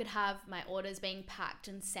if I could have my orders being packed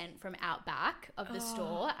and sent from out back of the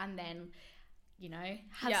store, and then, you know,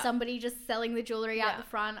 have somebody just selling the jewellery out the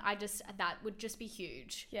front, that would just be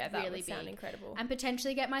huge. Yeah, that really would sound big. incredible. And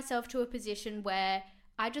potentially get myself to a position where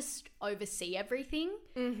I just oversee everything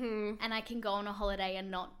and I can go on a holiday and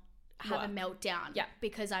not have a meltdown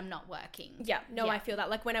because I'm not working. Yeah, no, I feel that.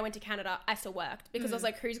 Like when I went to Canada, I still worked because I was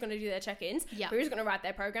like, who's going to do their check-ins? Yeah. Who's going to write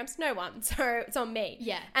their programs? No one. So it's on me.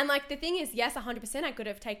 Yeah. And like the thing is, yes, 100% I could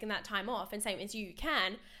have taken that time off, and same as you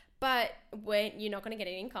can, but when you're not going to get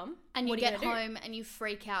an income. And you what are get gonna home and you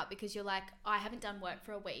freak out because you're like, I haven't done work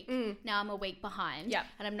for a week. Now I'm a week behind. Yeah.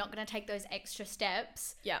 And I'm not going to take those extra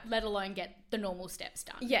steps, Yeah. let alone get the normal steps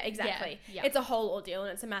done. Yeah, exactly. Yeah. It's a whole ordeal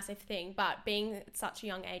and it's a massive thing, but being at such a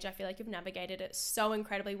young age, I feel like you've navigated it so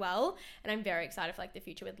incredibly well, and I'm very excited for like the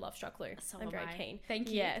future with Lovestruck, Lou. So I'm am very I. keen. Thank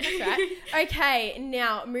you. Yeah, that's right. Okay,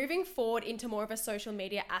 now moving forward into more of a social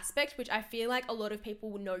media aspect, which I feel like a lot of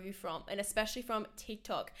people will know you from, and especially from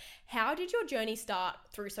TikTok. How did your journey start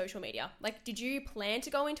through social media? Like, did you plan to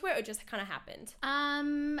go into it or just kind of happened?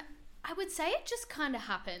 I would say it just kind of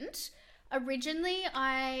happened. Originally,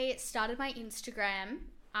 I started my Instagram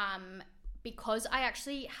because I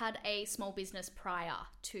actually had a small business prior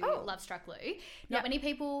to Lovestruck Lou. Not many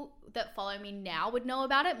people that follow me now would know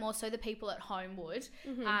about it, more so the people at home would.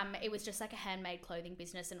 It was just like a handmade clothing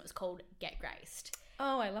business and it was called Get Graced.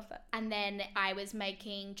 Oh, I love that. And then I was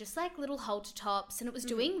making just like little halter tops and it was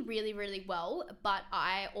doing really, really well. But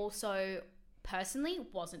I also personally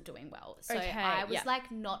wasn't doing well. So I was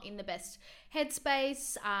like not in the best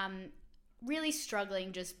headspace, really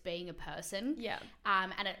struggling just being a person.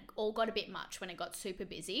 And it all got a bit much when it got super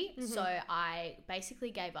busy. So I basically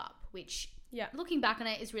gave up, which looking back on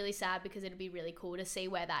it is really sad because it'd be really cool to see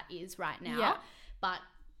where that is right now. But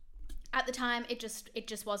at the time, it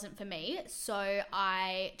just wasn't for me. So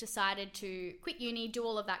I decided to quit uni, do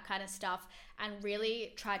all of that kind of stuff, and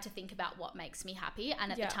really try to think about what makes me happy.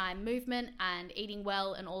 And at the time, movement and eating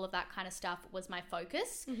well and all of that kind of stuff was my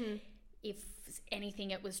focus. If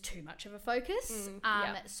anything, it was too much of a focus.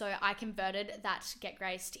 So I converted that Get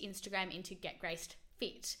Graced Instagram into Get Graced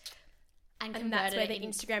Fit. And that's where the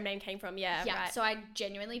Instagram name came from, right. So I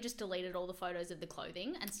genuinely just deleted all the photos of the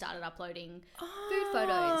clothing and started uploading food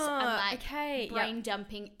photos and brain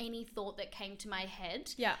dumping any thought that came to my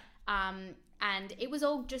head. And it was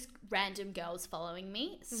all just random girls following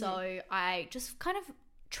me. So I just kind of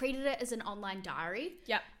treated it as an online diary.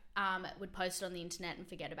 Would post it on the internet and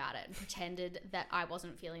forget about it and pretended that I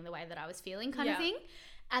wasn't feeling the way that I was feeling kind of thing.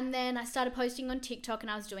 And then I started posting on TikTok and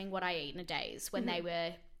I was doing what I eat in a days when they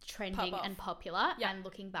were trending and popular. And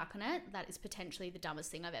looking back on it, that is potentially the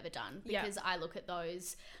dumbest thing I've ever done because I look at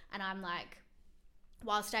those and I'm like,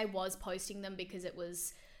 whilst I was posting them because it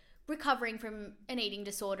was recovering from an eating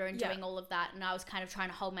disorder and doing all of that, and I was kind of trying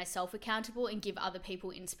to hold myself accountable and give other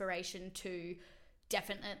people inspiration to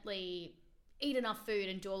definitely eat enough food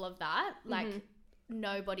and do all of that, like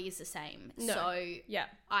nobody is the same. So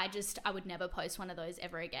I would never post one of those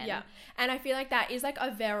ever again. And I feel like that is like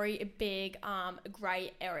a very big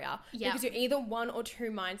grey area because you're either one or two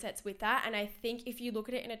mindsets with that, and I think if you look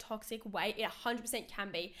at it in a toxic way, it 100%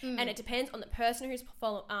 can be. And it depends on the person who's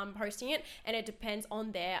posting it, and it depends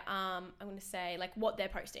on their I'm going to say like what they're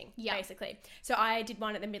posting basically. So I did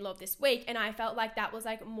one at the middle of this week and I felt like that was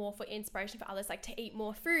like more for inspiration for others, like to eat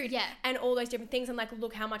more food and all those different things, and like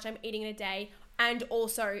look how much I'm eating in a day, and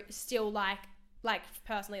also still like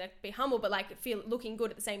personally like be humble but like feel looking good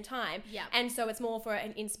at the same time. And so it's more for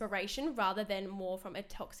an inspiration rather than more from a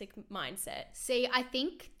toxic mindset. See, I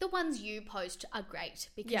think the ones you post are great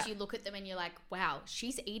because you look at them and you're like, wow,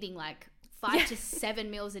 she's eating like 5 to 7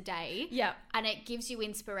 meals a day. And it gives you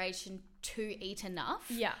inspiration to eat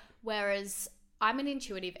enough. Whereas I'm an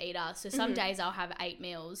intuitive eater, so some days I'll have 8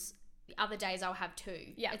 meals, the other days I'll have 2.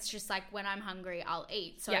 It's just like when I'm hungry I'll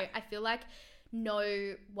eat. So I feel like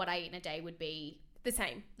what I eat in a day would be the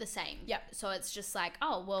same. So it's just like,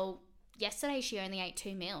 oh, well, yesterday she only ate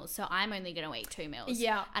 2 meals, so I'm only going to eat 2 meals.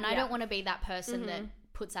 And I don't want to be that person that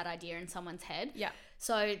puts that idea in someone's head.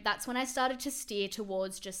 So that's when I started to steer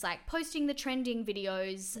towards just like posting the trending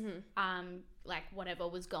videos, like whatever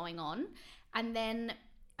was going on. And then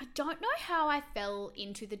I don't know how I fell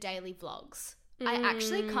into the daily vlogs. I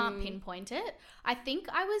actually can't pinpoint it. I think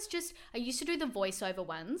I used to do the voiceover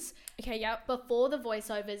ones. Before the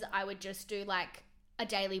voiceovers, I would just do like a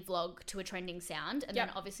daily vlog to a trending sound. And then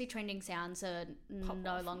obviously trending sounds are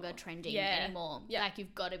no longer trending anymore. Like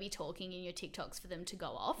you've got to be talking in your TikToks for them to go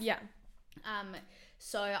off.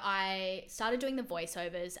 So I started doing the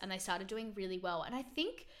voiceovers and they started doing really well. And I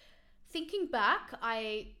think thinking back,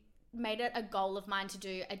 I made it a goal of mine to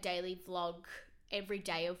do a daily vlog every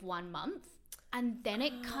day of 1 month. And then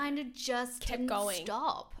it kind of just kept going.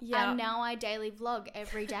 Stop. And now I daily vlog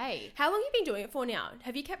every day. How long have you been doing it for now?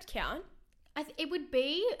 Have you kept count? It would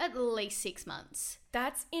be at least 6 months.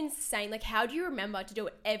 That's insane. Like, how do you remember to do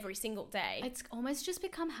it every single day? It's almost just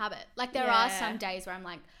become habit. Like, there are some days where I'm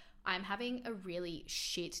like, I'm having a really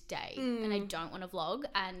shit day and I don't want to vlog,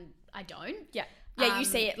 and I don't. Yeah, you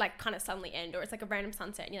see it like kind of suddenly end, or it's like a random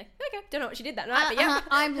sunset and you're like, okay, don't know what she did that night, but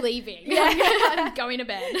I'm leaving. I'm going to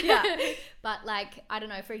bed. But like, I don't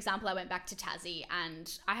know, for example, I went back to Tassie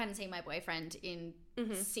and I hadn't seen my boyfriend in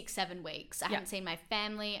 6-7 weeks. I hadn't seen my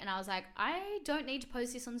family, and I was like, I don't need to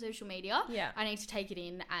post this on social media. I need to take it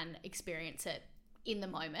in and experience it in the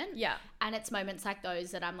moment. And it's moments like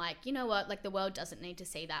those that I'm like, you know what, like the world doesn't need to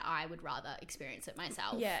see that. I would rather experience it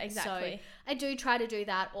myself. Exactly. So I do try to do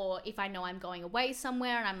that. Or if I know I'm going away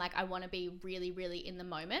somewhere and I'm like, I want to be really, really in the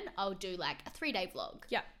moment, I'll do like a 3-day vlog.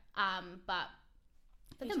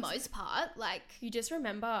 But For the most part, like... You just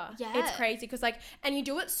remember. Yeah. It's crazy because, like, and you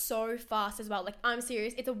do it so fast as well. Like, I'm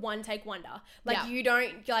serious. It's a one-take wonder. Like, you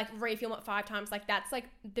don't, like, refilm it 5 times. Like, that's, like,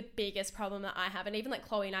 the biggest problem that I have. And even, like,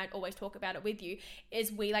 Chloe and I always talk about it with you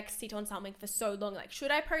is we, like, sit on something for so long. Like,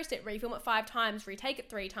 should I post it, refilm it 5 times, retake it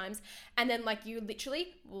 3 times? And then, like, you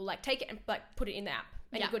literally will, like, take it and, like, put it in the app.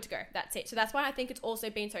 And you're good to go. That's it. So that's why I think it's also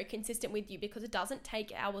been so consistent with you, because it doesn't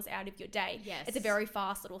take hours out of your day. Yes. It's a very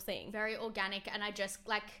fast little thing. Very organic. And I just,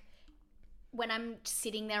 like, when I'm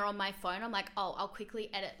sitting there on my phone, I'm like, oh, I'll quickly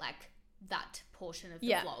edit, like, that portion of the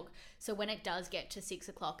vlog. So when it does get to 6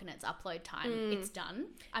 o'clock and it's upload time, it's done.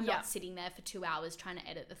 I'm not sitting there for 2 hours trying to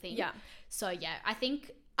edit the thing. Yeah. So, yeah, I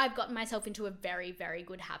think I've gotten myself into a very, very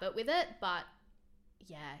good habit with it. But,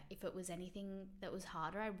 yeah, if it was anything that was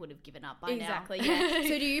harder, I would have given up by now. Exactly, yeah.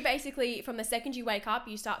 So do you basically, from the second you wake up,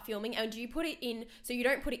 you start filming, and do you put it in, so you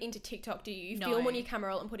don't put it into TikTok, do you? You film on your camera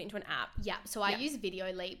roll and put it into an app? Yeah, so I use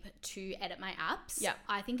Video Leap to edit my apps. Yeah.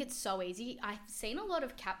 I think it's so easy. I've seen a lot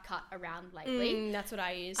of CapCut around lately. That's what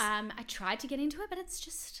I use. I tried to get into it, but it's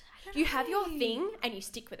just... You have your thing and you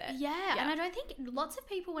stick with it. Yeah, and I don't think... Lots of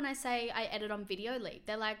people, when I say I edit on Video Leap,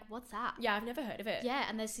 they're like, what's that? Yeah, I've never heard of it. Yeah,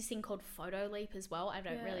 and there's this thing called Photo Leap as well. I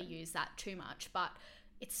don't really use that too much, but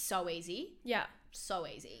it's so easy. Yeah. So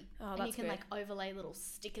easy. Oh, and that's you can good. like overlay little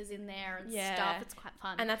stickers in there and stuff. It's quite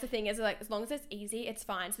fun. And that's the thing is, like, as long as it's easy, it's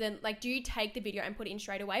fine. So then, like, do you take the video and put it in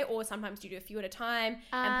straight away, or sometimes do you do a few at a time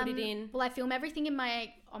and put it in? Well, I film everything on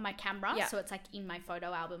my camera, so it's like in my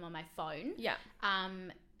photo album on my phone. Yeah.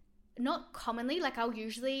 Not commonly, like I'll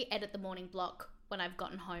usually edit the morning block when I've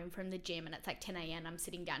gotten home from the gym and it's like 10 a.m. I'm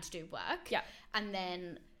sitting down to do work. Yeah. And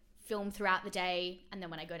then film throughout the day, and then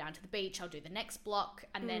when I go down to the beach, I'll do the next block,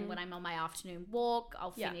 and then when I'm on my afternoon walk,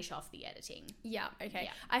 I'll finish off the editing. Yeah, okay.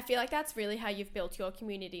 Yeah. I feel like that's really how you've built your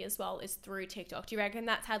community as well, is through TikTok. Do you reckon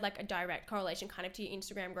that's had like a direct correlation kind of to your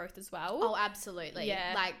Instagram growth as well? Oh, absolutely.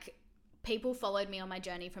 Yeah. Like, people followed me on my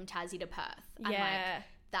journey from Tassie to Perth. And like,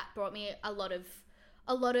 that brought me a lot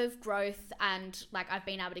of growth, and like I've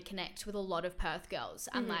been able to connect with a lot of Perth girls,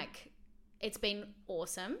 and like it's been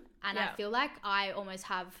awesome. And I feel like I almost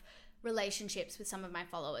have relationships with some of my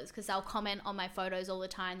followers, because they'll comment on my photos all the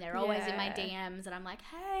time. They're always in my DMs, and I'm like,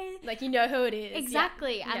 hey, like, you know who it is.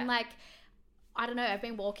 Exactly. Yeah. And like, I don't know, I've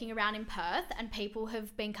been walking around in Perth and people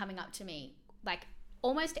have been coming up to me like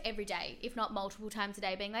almost every day, if not multiple times a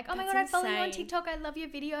day, being like, oh my God, I follow you on TikTok, I love your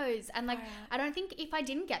videos. And like, I don't think if I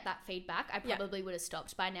didn't get that feedback, I probably would have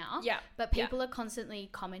stopped by now. Yeah. But people are constantly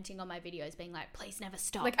commenting on my videos being like, please never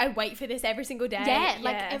stop. Like, I wait for this every single day. Yeah.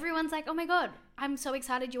 Like, everyone's like, oh my God, I'm so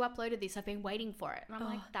excited you uploaded this. I've been waiting for it. And I'm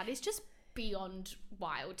like, that is just beyond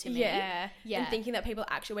wild to me. Yeah. And thinking that people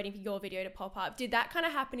are actually waiting for your video to pop up. Did that kind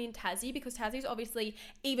of happen in Tassie? Because Tassie is obviously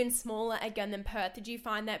even smaller again than Perth. Did you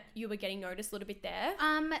find that you were getting noticed a little bit there?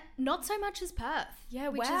 Not so much as Perth. Yeah,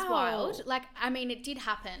 which is wild. Like, I mean, it did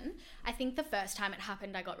happen. I think the first time it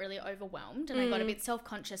happened, I got really overwhelmed and I got a bit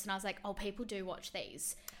self-conscious, and I was like, oh, people do watch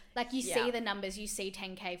these. Like, you see the numbers, you see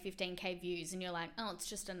 10K, 15K views, and you're like, oh, it's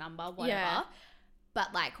just a number, whatever. Yeah.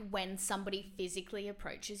 But like, when somebody physically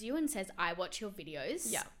approaches you and says, I watch your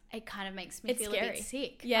videos, it kind of makes me feel scary. A bit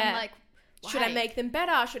sick. Yeah. I'm like, why? Should I make them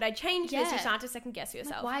better? Should I change this? You start to second guess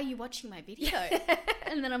yourself. Like, why are you watching my video?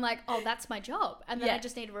 And then I'm like, oh, that's my job. And then I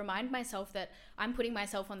just need to remind myself that I'm putting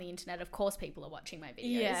myself on the internet. Of course, people are watching my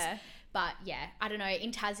videos. Yeah. But yeah, I don't know.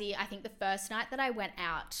 In Tassie, I think the first night that I went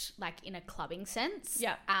out, like in a clubbing sense,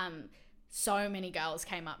 so many girls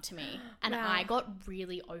came up to me, and I got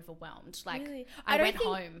really overwhelmed. Like, I went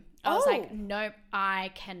home. I was like, nope,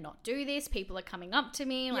 I cannot do this. People are coming up to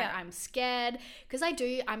me. Like, I'm scared. Because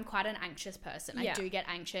I'm quite an anxious person. I do get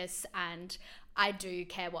anxious, and I do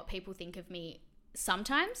care what people think of me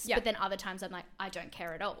sometimes. But then other times I'm like, I don't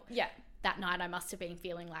care at all. Yeah. That night I must have been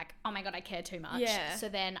feeling like, oh my God, I care too much. Yeah. So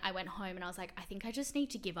then I went home and I was like, I think I just need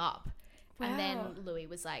to give up. Wow. And then Louis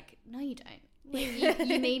was like, no, you don't.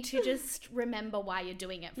 You need to just remember why you're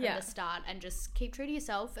doing it from the start, and just keep true to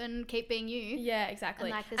yourself and keep being you. Yeah,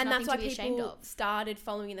 exactly. And, like, there's nothing that's why to be ashamed people of. started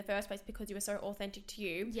following you in the first place, because you were so authentic to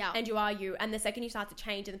you. Yeah. And you are you. And the second you start to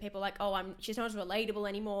change, and then people are like, oh, she's not as relatable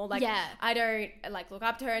anymore. Like, Yeah. I don't like look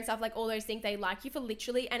up to her and stuff, like all those things. They like you for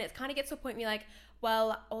literally, and it kind of gets to a point where you're like,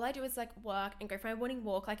 well, all I do is like work and go for my morning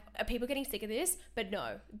walk. Like, are people getting sick of this? But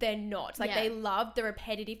no, they're not. Like, they love the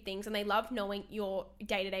repetitive things, and they love knowing your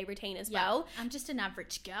day-to-day routine as well. I'm just an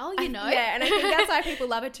average girl, you know? Yeah, and I think that's why people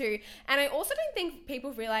love it too. And I also don't think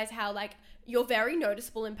people realize how, like, you're very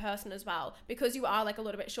noticeable in person as well, because you are like a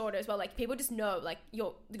little bit shorter as well. Like people just know like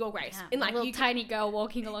you're Grace. Yeah, in like a little tiny girl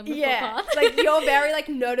walking along the footpath. like you're very like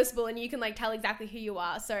noticeable, and you can like tell exactly who you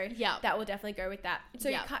are. So yeah, that will definitely go with that. So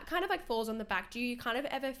it kind of like falls on the back. Do you kind of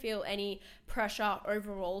ever feel any pressure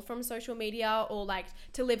overall from social media, or like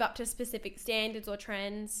to live up to specific standards or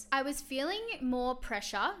trends? I was feeling more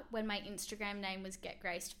pressure when my Instagram name was Get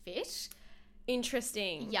Graced Fit.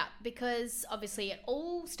 Interesting. Yeah, because obviously it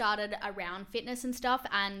all started around fitness and stuff,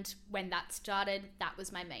 and when that started, that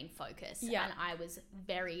was my main focus. Yeah. And I was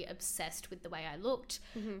very obsessed with the way I looked.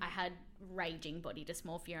 I had raging body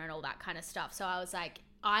dysmorphia and all that kind of stuff. So I was like,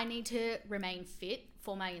 I need to remain fit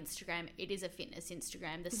for my Instagram. It is a fitness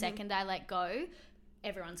Instagram. The second I let go,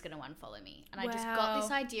 everyone's going to unfollow me. And I just got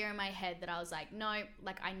this idea in my head that I was like, no,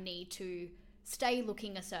 like I need to stay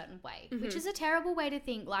looking a certain way, which is a terrible way to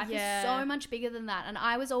think. Life is so much bigger than that. And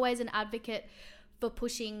I was always an advocate for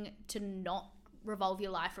pushing to not revolve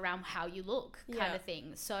your life around how you look kind of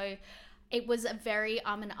thing. So it was a very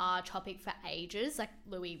and ah topic for ages. Like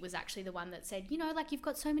Louis was actually the one that said, you know, like you've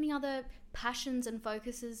got so many other passions and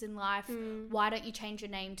focuses in life. Why don't you change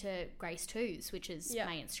your name to Grace Tooze, which is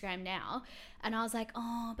my Instagram now? And I was like,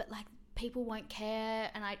 oh, but like people won't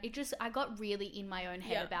care. And I got really in my own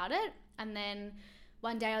head about it. And then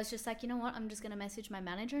one day I was just like, you know what? I'm just going to message my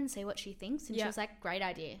manager and see what she thinks. And she was like, great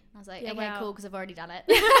idea. I was like, okay, cool, because I've already done it.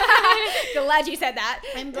 Glad you said that.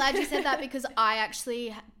 I'm glad you said that, because I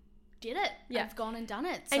actually did it. I've gone and done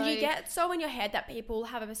it. And you get so in your head that people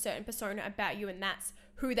have a certain persona about you, and that's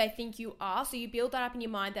who they think you are. So you build that up in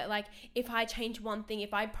your mind that like, if I change one thing,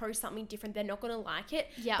 if I post something different, they're not going to like it.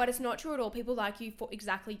 But it's not true at all. People like you for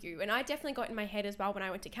exactly you. And I definitely got in my head as well when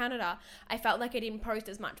I went to Canada. I felt like I didn't post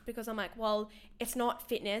as much because I'm like, well, it's not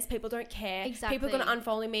fitness. People don't care. Exactly. People are going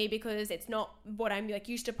to unfollow me because it's not what I'm like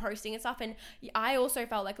used to posting and stuff. And I also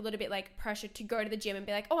felt like a little bit like pressure to go to the gym and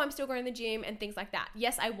be like, oh, I'm still going to the gym and things like that.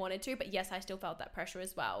 Yes, I wanted to, but yes, I still felt that pressure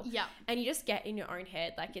as well. Yeah. And you just get in your own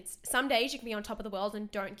head. Like it's some days you can be on top of the world and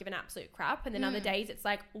don't give an absolute crap, and then other days it's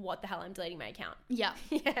like, what the hell, I'm deleting my account.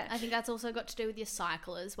 I think that's also got to do with your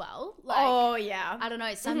cycle as well. Like, I don't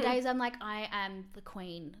know, some days I'm like, I am the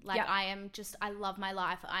queen, like I am just, I love my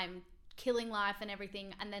life, I'm killing life and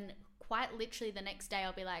everything, and then quite literally the next day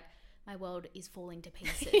I'll be like, my world is falling to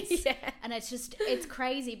pieces. And it's just, it's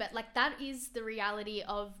crazy, but like that is the reality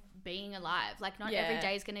of being alive. Like not every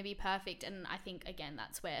day is going to be perfect, and I think again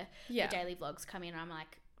that's where the daily vlogs come in, and I'm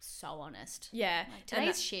like, so honest. Like,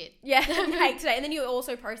 today's shit. Like today. And then you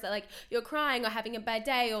also post that like you're crying or having a bad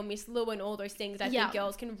day or Miss Lou and all those things. I think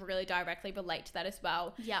girls can really directly relate to that as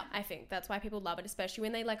well. I think that's why people love it, especially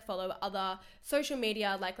when they like follow other social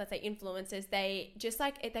media, like let's say influencers. They just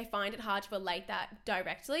like they find it hard to relate that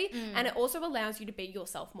directly, and it also allows you to be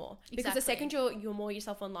yourself more. Because the second you're more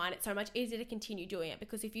yourself online, it's so much easier to continue doing it.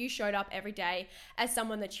 Because if you showed up every day as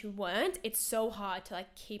someone that you weren't, it's so hard to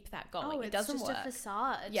like keep that going. It doesn't work. It's just a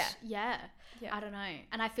facade. I don't know.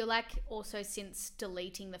 And I feel like also since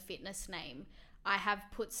deleting the fitness name, I have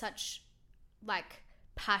put such like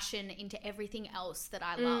passion into everything else that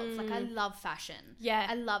I love. Like I love fashion.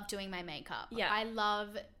 I love doing my makeup. I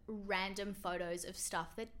love random photos of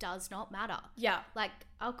stuff that does not matter. Like,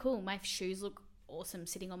 oh cool, my shoes look awesome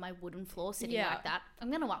sitting on my wooden floor sitting like that.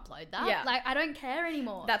 I'm gonna upload that. Like I don't care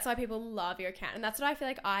anymore. That's why people love your account, and that's what I feel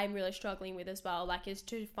like I'm really struggling with as well, like is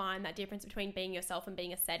to find that difference between being yourself and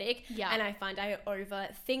being aesthetic. And I find I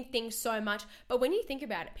overthink things so much, but when you think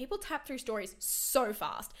about it, people tap through stories so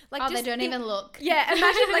fast. Like they don't even look.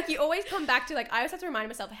 Imagine like you always come back to like, I always have to remind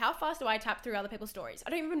myself, how fast do I tap through other people's stories? I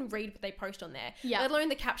don't even read what they post on there, let alone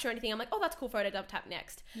the caption or anything. I'm like, oh, that's a cool photo, double tap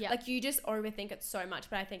next. Like you just overthink it so much.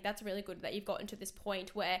 But I think that's really good that you've gotten to this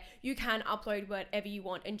point where you can upload whatever you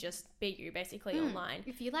want and just be you basically online.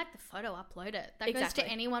 If you like the photo, upload it. That goes to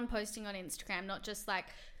anyone posting on Instagram, not just like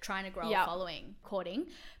trying to grow a following, courting.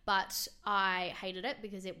 But I hated it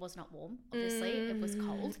because it was not warm, obviously. It was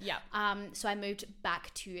cold. So I moved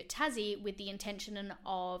back to Tassie with the intention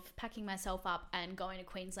of packing myself up and going to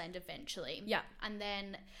Queensland eventually. And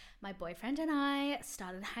then my boyfriend and I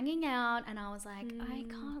started hanging out, and I was like, I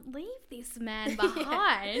can't leave this man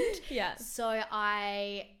behind. So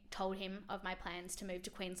I told him of my plans to move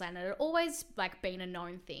to Queensland. It had always like been a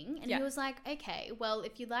known thing. And he was like, okay, well,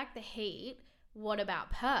 if you like the heat, what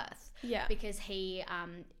about Perth? Because he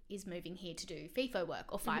is moving here to do FIFO work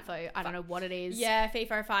or FIFO. I don't know what it is.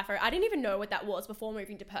 FIFO, FIFO. I didn't even know what that was before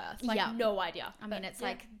moving to Perth. Like no idea. I mean, it's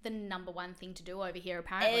like the number one thing to do over here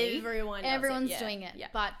apparently. Everyone's doing it.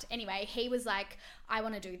 But anyway, he was like, I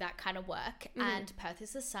want to do that kind of work. And Perth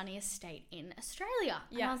is the sunniest state in Australia.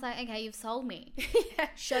 And I was like, okay, you've sold me.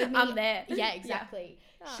 Showed me. I'm there. Exactly.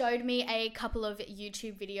 showed me a couple of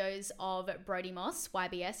YouTube videos of Brody Moss,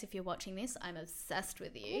 YBS. If you're watching this, I'm obsessed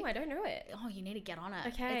with you. Oh, I don't know it. Oh, you need to get on it.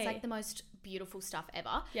 Okay. It's like the most beautiful stuff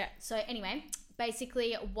ever. Yeah. So anyway,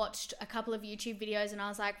 basically watched a couple of YouTube videos and I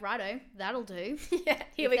was like, righto, that'll do. Yeah,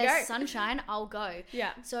 here we if go. there's sunshine, I'll go.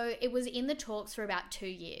 Yeah. So it was in the talks for about 2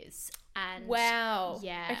 years. And Wow.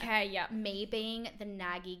 yeah. Okay, yeah. Me being the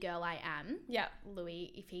naggy girl I am. Yeah.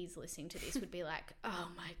 Louis, if he's listening to this, would be like, oh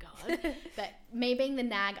my God. But me being the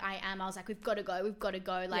nag I am, I was like, we've got to go.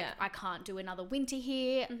 Like, Yeah. I can't do another winter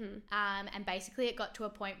here. And basically it got to a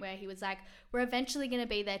point where he was like, we're eventually going to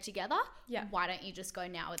be there together. Yeah. Why don't you just go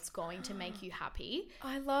now? It's going to make you happy.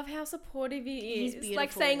 I love how supportive he He's is. Like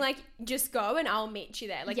beautiful. saying like, just go and I'll meet you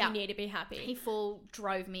there. Like Yeah. you need to be happy. He full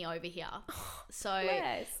drove me over here. So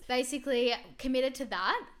Yes. basically committed to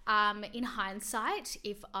that. In hindsight,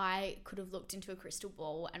 if I could have looked into a crystal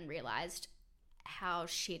ball and realized how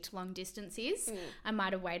shit long distance is, I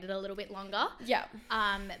might have waited a little bit longer. Yeah.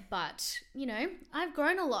 But you know, I've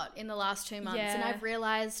grown a lot in the last 2 months and Yeah. I've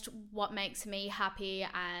realized what makes me happy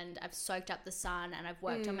and I've soaked up the sun and I've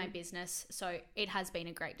worked on my business. So it has been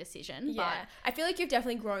a great decision. Yeah. I feel like you've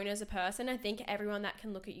definitely grown as a person. I think everyone that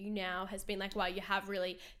can look at you now has been like, wow, you have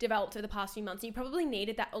really developed over the past few months. And you probably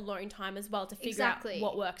needed that alone time as well to figure Exactly. out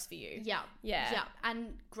what works for you. Yeah. Yeah. Yeah.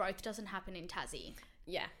 And growth doesn't happen in Tassie.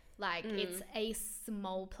 Yeah. Like it's a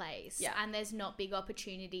small place and there's not big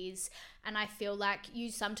opportunities. And I feel like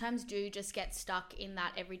you sometimes do just get stuck in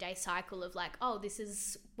that everyday cycle of like, oh, this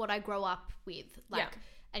is what I grow up with. Like,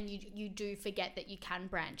 and you do forget that you can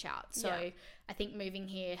branch out. So I think moving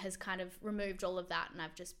here has kind of removed all of that. And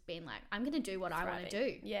I've just been like, I'm going to do what I want to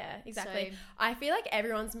do. Yeah, exactly. So- I feel like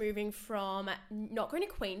everyone's moving from not going to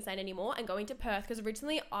Queensland anymore and going to Perth, because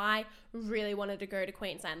originally I really wanted to go to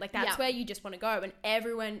Queensland. Like that's where you just want to go, and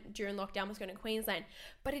everyone during lockdown was going to Queensland.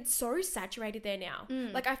 But it's so saturated there now.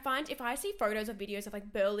 Like I find if I see photos or videos of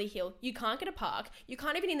like Burleigh Hill, you can't get a park. You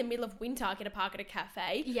can't even in the middle of winter get a park at a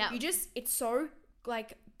cafe. Yeah. It's so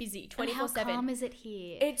like busy 24/7. How calm is it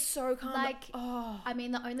here? It's so calm. Like, oh. I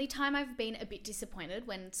mean, the only time I've been a bit disappointed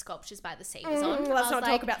when Sculptures by the Sea was on. Let's not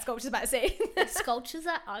talk about Sculptures by the Sea. Sculptures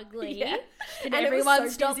are ugly. Yeah. Can And it was everyone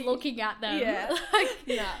so stop busy. looking at them? Yeah.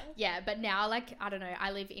 Yeah, but now, like, I don't know,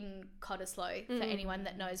 I live in Cottesloe, for anyone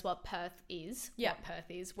that knows what Perth is. Yeah. What Perth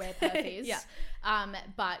is, where Perth is. Yeah.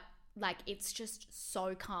 But, like, it's just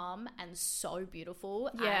so calm and so beautiful.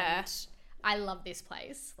 Yeah. And I love this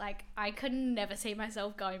place. Like, I could never see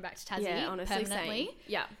myself going back to Tassie Yeah, honestly, permanently. same.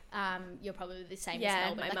 Yeah. You're probably the same Yeah, as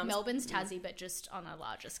Melbourne. my Like, mum's- Melbourne's Tassie, but just on a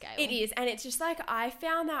larger scale. It is, and it's just like I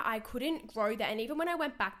found that I couldn't grow there, and even when I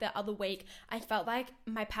went back the other week, I felt like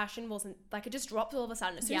my passion wasn't like, it just dropped all of a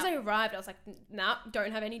sudden. As soon as I arrived, I was like, nah,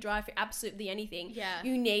 don't have any drive for absolutely anything. Yeah.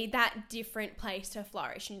 You need that different place to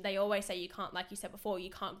flourish, and they always say you can't, like you said before, you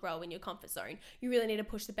can't grow in your comfort zone. You really need to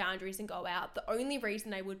push the boundaries and go out. The only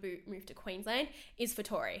reason I would move to Queensland is for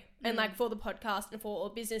Tori, and like for the podcast and for all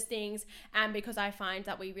business things, and because I find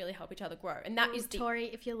that we really help each other grow, and that is the Tori,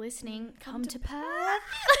 if you're listening, come to Perth.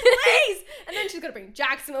 please. And then she's got to bring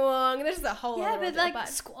Jackson along, and there's just a whole Yeah, other but ordeal, like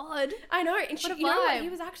squad. I know, and she, What a you know what? vibe. He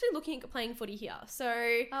was actually looking at playing footy here, so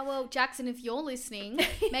Oh, well, Jackson, if you're listening,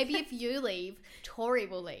 maybe if you leave, Tori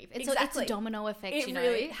will leave. It's Exactly. a domino effect, it you know.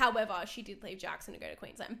 really. However, she did leave Jackson to go to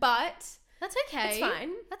Queensland, but That's okay. it's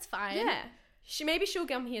fine. That's fine. Yeah. She'll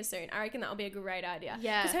come here soon. I reckon that'll be a great idea.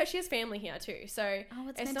 Yeah. Because she has family here too. So Oh,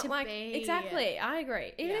 it's it's meant not to like be. exactly. I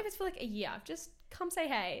agree. Even Yeah. if it's for like a year, just come say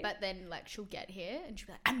hey. But then, like, she'll get here and she'll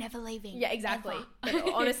be like, I'm never leaving. yeah, exactly. ever."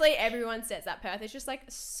 But honestly, everyone says that Perth is just like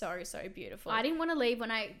so beautiful. I didn't want to leave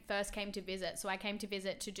when I first came to visit. So I came to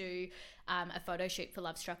visit to do a photo shoot for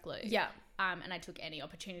Lovestruck Lou. Yeah. And I took any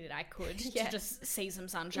opportunity that I could Yeah. to just see some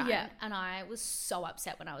sunshine. Yeah. And I was so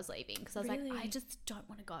upset when I was leaving because I was Really? like, I just don't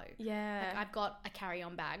want to go. Yeah. Like, I've got a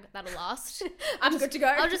carry-on bag that'll last. I'm good to go.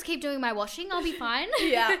 I'll just keep doing my washing. I'll be fine.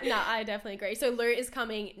 yeah, no, I definitely agree. So Lou is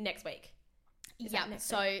coming next week. Is Yeah. that next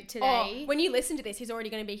So week? today, when you listen to this, he's already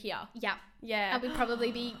going to be here. yeah, Yeah. I'll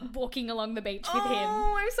probably be walking along the beach with him.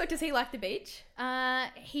 Oh, I'm so. Does he like the beach?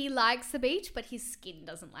 He likes the beach, but his skin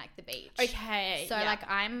doesn't like the beach. Okay. So yeah. like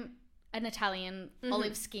I'm an Italian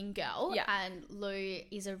olive skin girl, Yeah. and Lou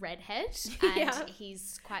is a redhead, and Yeah.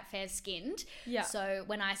 he's quite fair skinned. Yeah. So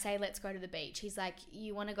when I say let's go to the beach, he's like,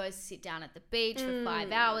 you want to go sit down at the beach for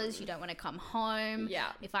 5 hours? You don't want to come home.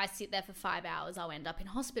 Yeah. If I sit there for 5 hours, I'll end up in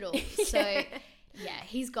hospital. So yeah,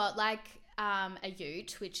 he's got like a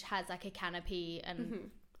ute which has like a canopy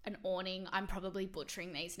and an awning. I'm probably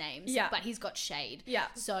butchering these names. Yeah. But he's got shade. Yeah.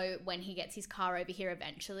 So when he gets his car over here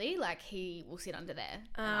eventually, like he will sit under there.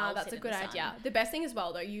 That's a good idea. The best thing as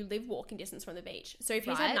well, though, you live walking distance from the beach. So if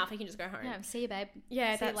he's Right. had enough, he can just go home. Yeah, see you, babe.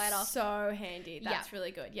 Yeah, See you that's later. so handy. That's really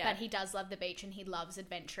good. Yeah. But he does love the beach and he loves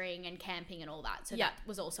adventuring and camping and all that. So Yeah. that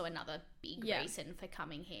was also another big reason for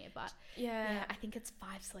coming here. But yeah. I think it's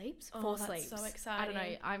 5 sleeps. Oh, 4 that's sleeps. so exciting. I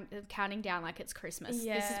don't know. I'm counting down like it's Christmas.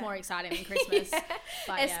 Yeah. This is more exciting than Christmas.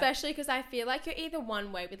 But yeah. Especially because I feel like you're either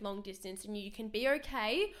one way with long distance and you can be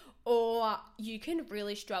okay, or you can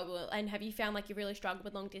really struggle. And have you found like you really struggled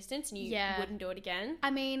with long distance and you wouldn't do it again? I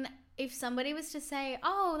mean, if somebody was to say,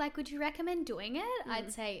 oh, like, would you recommend doing it?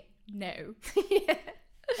 I'd say no.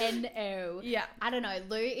 N-O. Yeah. I don't know.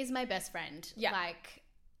 Lou is my best friend. Yeah. Like,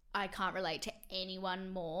 I can't relate to anyone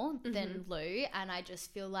more than Lou. And I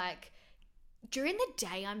just feel like during the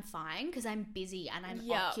day I'm fine because I'm busy and I'm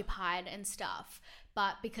occupied and stuff.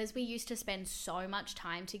 But because we used to spend so much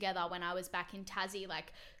time together when I was back in Tassie,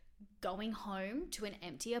 like going home to an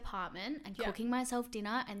empty apartment and cooking myself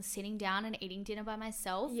dinner and sitting down and eating dinner by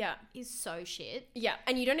myself is so shit. Yeah.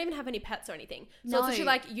 And you don't even have any pets or anything. So No. it's literally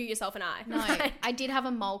like you, yourself, and I. No, I did have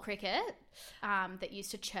a mole cricket that used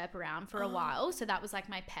to chirp around for a while. So that was like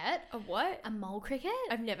my pet. A what? A mole cricket?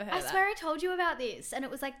 I've never heard I of that. swear I told you about this. And it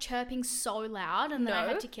was like chirping so loud and then I No.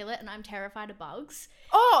 had to kill it and I'm terrified of bugs.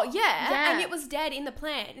 Oh, yeah. Yeah. And it was dead in the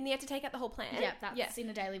plant and you had to take out the whole plant. Yeah, that's in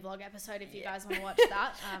a daily vlog episode if you guys want to watch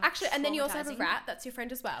that. Actually, and then you also have a traumatizing. rat. That's your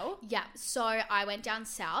friend as well. Yeah, so I went down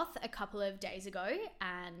south a couple of days ago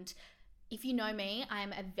and if you know me,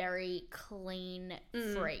 I'm a very clean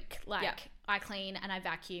freak. Like I clean and I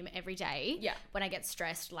vacuum every day. Yeah. When I get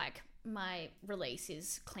stressed, like my release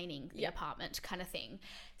is cleaning the apartment kind of thing.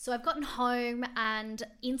 So I've gotten home and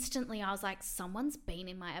instantly I was like, someone's been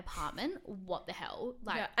in my apartment. What the hell?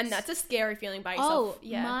 Like, And that's a scary feeling by yourself. oh,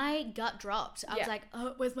 my gut dropped. I was like,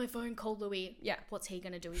 oh, where's my phone? Call Louis. Yeah. What's he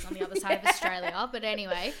going to do? He's on the other side of Australia. But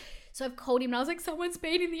anyway, so I've called him and I was like, someone's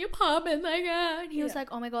been in the apartment. Like, and he was like,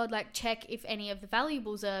 oh my God, like check if any of the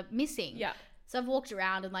valuables are missing. Yeah. So I've walked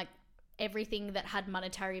around and like everything that had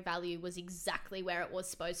monetary value was exactly where it was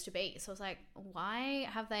supposed to be. So I was like, why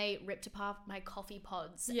have they ripped apart my coffee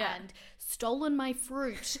pods and stolen my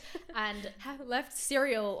fruit and Have left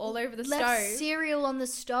cereal all over the left stove. cereal on the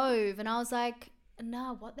stove? And I was like,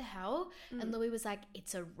 nah, what the hell? And Louis was like,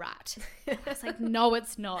 it's a rat. I was like, no,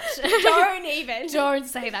 it's not. Don't even. Don't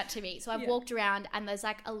say that to me. So I've walked around and there's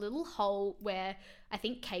like a little hole where I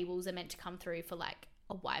think cables are meant to come through for like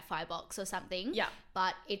a Wi-Fi box or something. Yeah.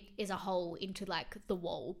 But it is a hole into like the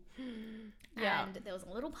wall. Yeah. And there was a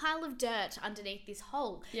little pile of dirt underneath this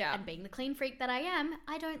hole. Yeah. And being the clean freak that I am,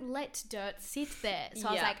 I don't let dirt sit there. So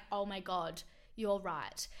I was Yeah. like, oh my God, you're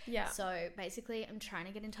right. Yeah. So basically, I'm trying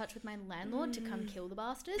to get in touch with my landlord to come kill the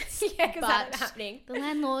bastards. Yeah, because but that's happening. the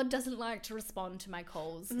landlord doesn't like to respond to my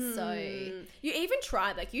calls. So You even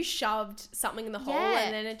tried, like you shoved something in the hole Yeah.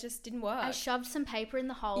 and then it just didn't work. I shoved some paper in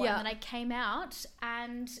the hole Yeah. and then I came out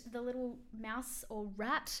and the little mouse or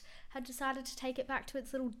rat had decided to take it back to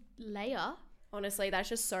its little lair. Honestly, that's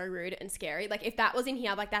just so rude and scary. Like if that was in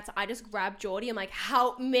here, like I just grabbed Geordie. I'm like,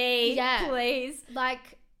 help me, please.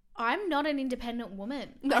 Like, I'm not an independent woman.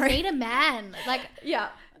 No. I need a man. Like, Yeah,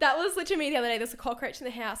 that was literally me the other day. There's a cockroach in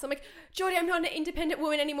the house. I'm like, Geordie, I'm not an independent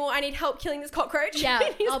woman anymore. I need help killing this cockroach. yeah,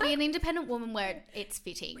 And he's I'll like, be an independent woman where it's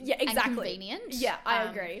fitting. Yeah, exactly. And convenient. Yeah, I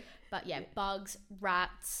agree. But yeah, bugs,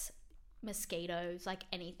 rats, mosquitoes, like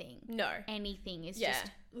anything. No. Anything is Yeah.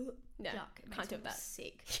 just No, yuck. It can't makes do me that.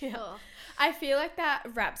 sick. Yeah. Ugh. I feel like that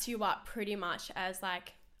wraps you up pretty much as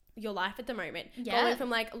like your life at the moment. Yeah. Going from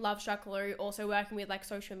like Lovestruck Lou, also working with like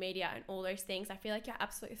social media and all those things. I feel like you're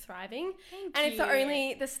absolutely thriving. Thank And it's you.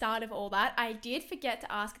 only the start of all that. I did forget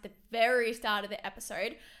to ask at the very start of the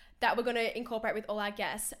episode that we're going to incorporate with all our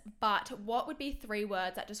guests, but what would be 3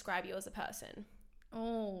 words that describe you as a person?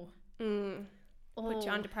 Oh. Put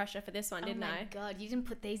you under pressure for this one, didn't oh my I? God, you didn't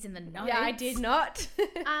put these in the notes. Yeah, I did not.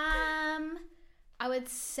 I would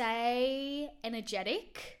say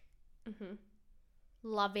energetic,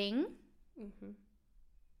 loving,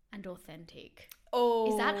 and authentic.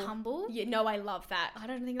 Oh, Is that humble? Yeah, no, I love that. I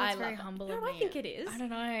don't think that's very love that. humble No, of I me. think it is. I don't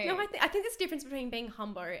know. No, I think there's a difference between being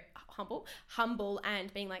humble,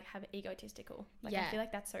 and being like egotistical. Like Yeah. I feel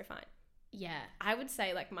like that's so fine. Yeah. I would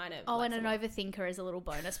say like mine are. Oh, like, and an overthinker is a little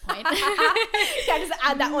bonus point. yeah, just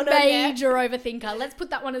add that one on there. Major overthinker. Let's put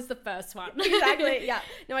that one as the first one. Exactly. Yeah.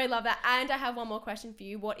 No, I love that. And I have one more question for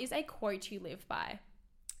you. What is a quote you live by?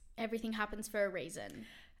 Everything happens for a reason.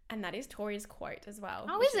 And that is Tori's quote as well.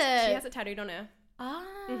 Oh, which is it? She has it tattooed on her.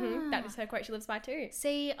 That is her quote she lives by too.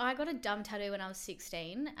 See, I got a dumb tattoo when I was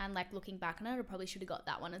 16, and like looking back on it, I probably should have got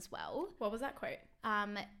that one as well. What was that quote?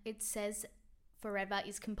 It says, "Forever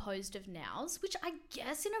is composed of nows," which I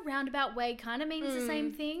guess in a roundabout way kind of means the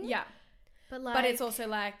same thing. Yeah. But it's also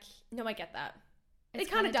like, no, I get that. It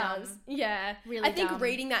kind of does. Dumb. Yeah. Really I think dumb.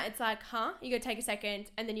 reading that, it's like, you gotta take a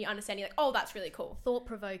second and then you understand, you're like, oh, that's really cool.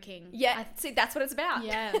 Thought-provoking. Yeah. See, that's what it's about.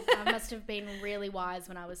 Yeah. I must have been really wise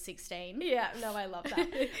when I was 16. Yeah. No, I love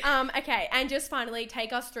that. Okay. And just finally,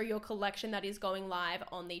 take us through your collection that is going live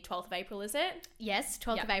on the 12th of April, is it? Yes,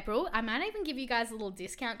 12th of April. I might even give you guys a little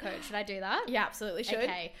discount code. Should I do that? Yeah, absolutely should.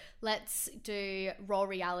 Okay. Let's do Raw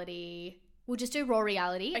Reality. We'll just do Raw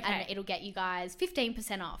Reality and it'll get you guys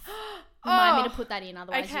 15% off. Remind me to put that in,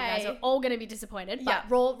 otherwise you guys are all going to be disappointed. But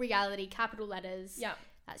Raw Reality, capital letters. Yeah.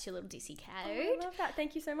 That's your little DC code. Oh, I love that.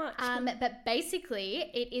 Thank you so much. But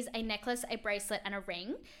basically, it is a necklace, a bracelet, and a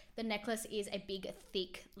ring. The necklace is a big,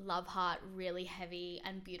 thick love heart, really heavy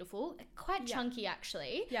and beautiful. Quite chunky,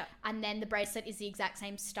 actually. Yeah. And then the bracelet is the exact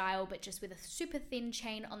same style, but just with a super thin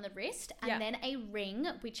chain on the wrist. And then a ring,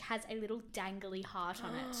 which has a little dangly heart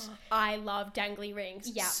on it. I love dangly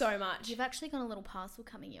rings so much. You've actually got a little parcel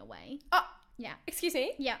coming your way. Oh. Yeah. Excuse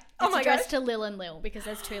me? Yeah. Oh it's my addressed gosh. to Lil and Lil because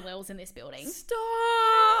there's 2 Lils in this building. Stop!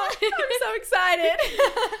 I'm so excited.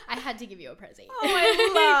 I had to give you a present. Oh,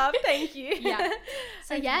 I love. Thank you. Yeah.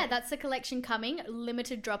 So that's the collection coming.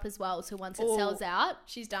 Limited drop as well. So once it sells out,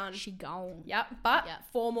 she's done. She gone. Yep. But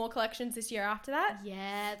 4 more collections this year after that.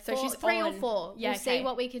 Yeah. So she's 3 on. or 4. Yeah, we'll see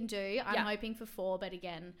what we can do. I'm hoping for 4, but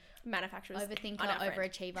again, manufacturers, overthinker,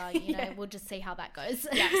 overachiever. You know, we'll just see how that goes.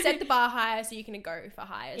 Yeah. Set the bar higher so you can go for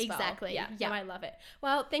higher as well. Exactly. Yeah. No, I love it.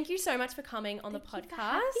 Well, thank you so much for coming on the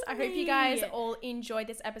podcast. I hope you me. guys all enjoyed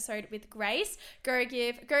this episode with Grace. Go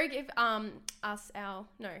give us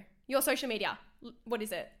your social media. What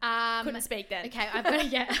is it? Couldn't speak then. Okay, I've got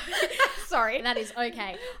Sorry. That is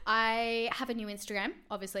okay. I have a new Instagram,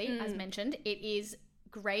 obviously, as mentioned. It is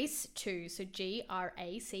Grace Tooze, so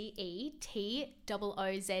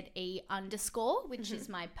GRACETOOZE_, which is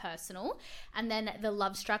my personal. And then the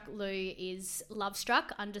Lovestruck Lou is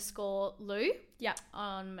Lovestruck_Lou. Yeah.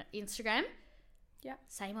 On Instagram. Yeah.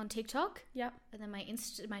 Same on TikTok. Yeah. And then my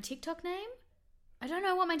TikTok name. I don't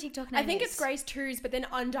know what my TikTok name is. I think it's Grace Tooze, but then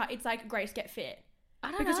under it's like Grace Get Fit. I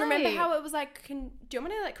don't know. Because remember how it was like, do you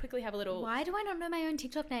want me to like quickly have a little... Why do I not know my own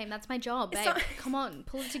TikTok name? That's my job, babe. Come on,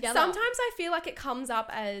 pull it together. Sometimes I feel like it comes up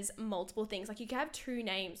as multiple things. Like you can have 2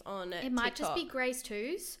 names on it. It might just be Grace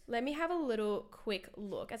Tooze. Let me have a little quick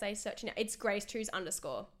look as I search now. It's Grace Tooze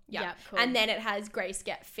 _. Yeah, cool. And then it has Grace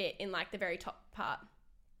Get Fit in like the very top part.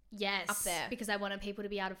 Yes. Up there. Because I wanted people to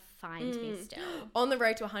be able to find me still. On the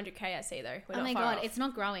road to 100k, I see though. We're oh not my far God, off. it's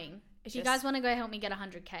not growing. If you guys want to go help me get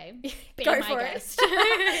 100k, be go my for guest.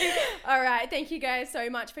 it. All right. Thank you guys so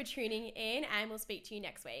much for tuning in, and we'll speak to you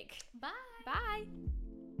next week. Bye. Bye.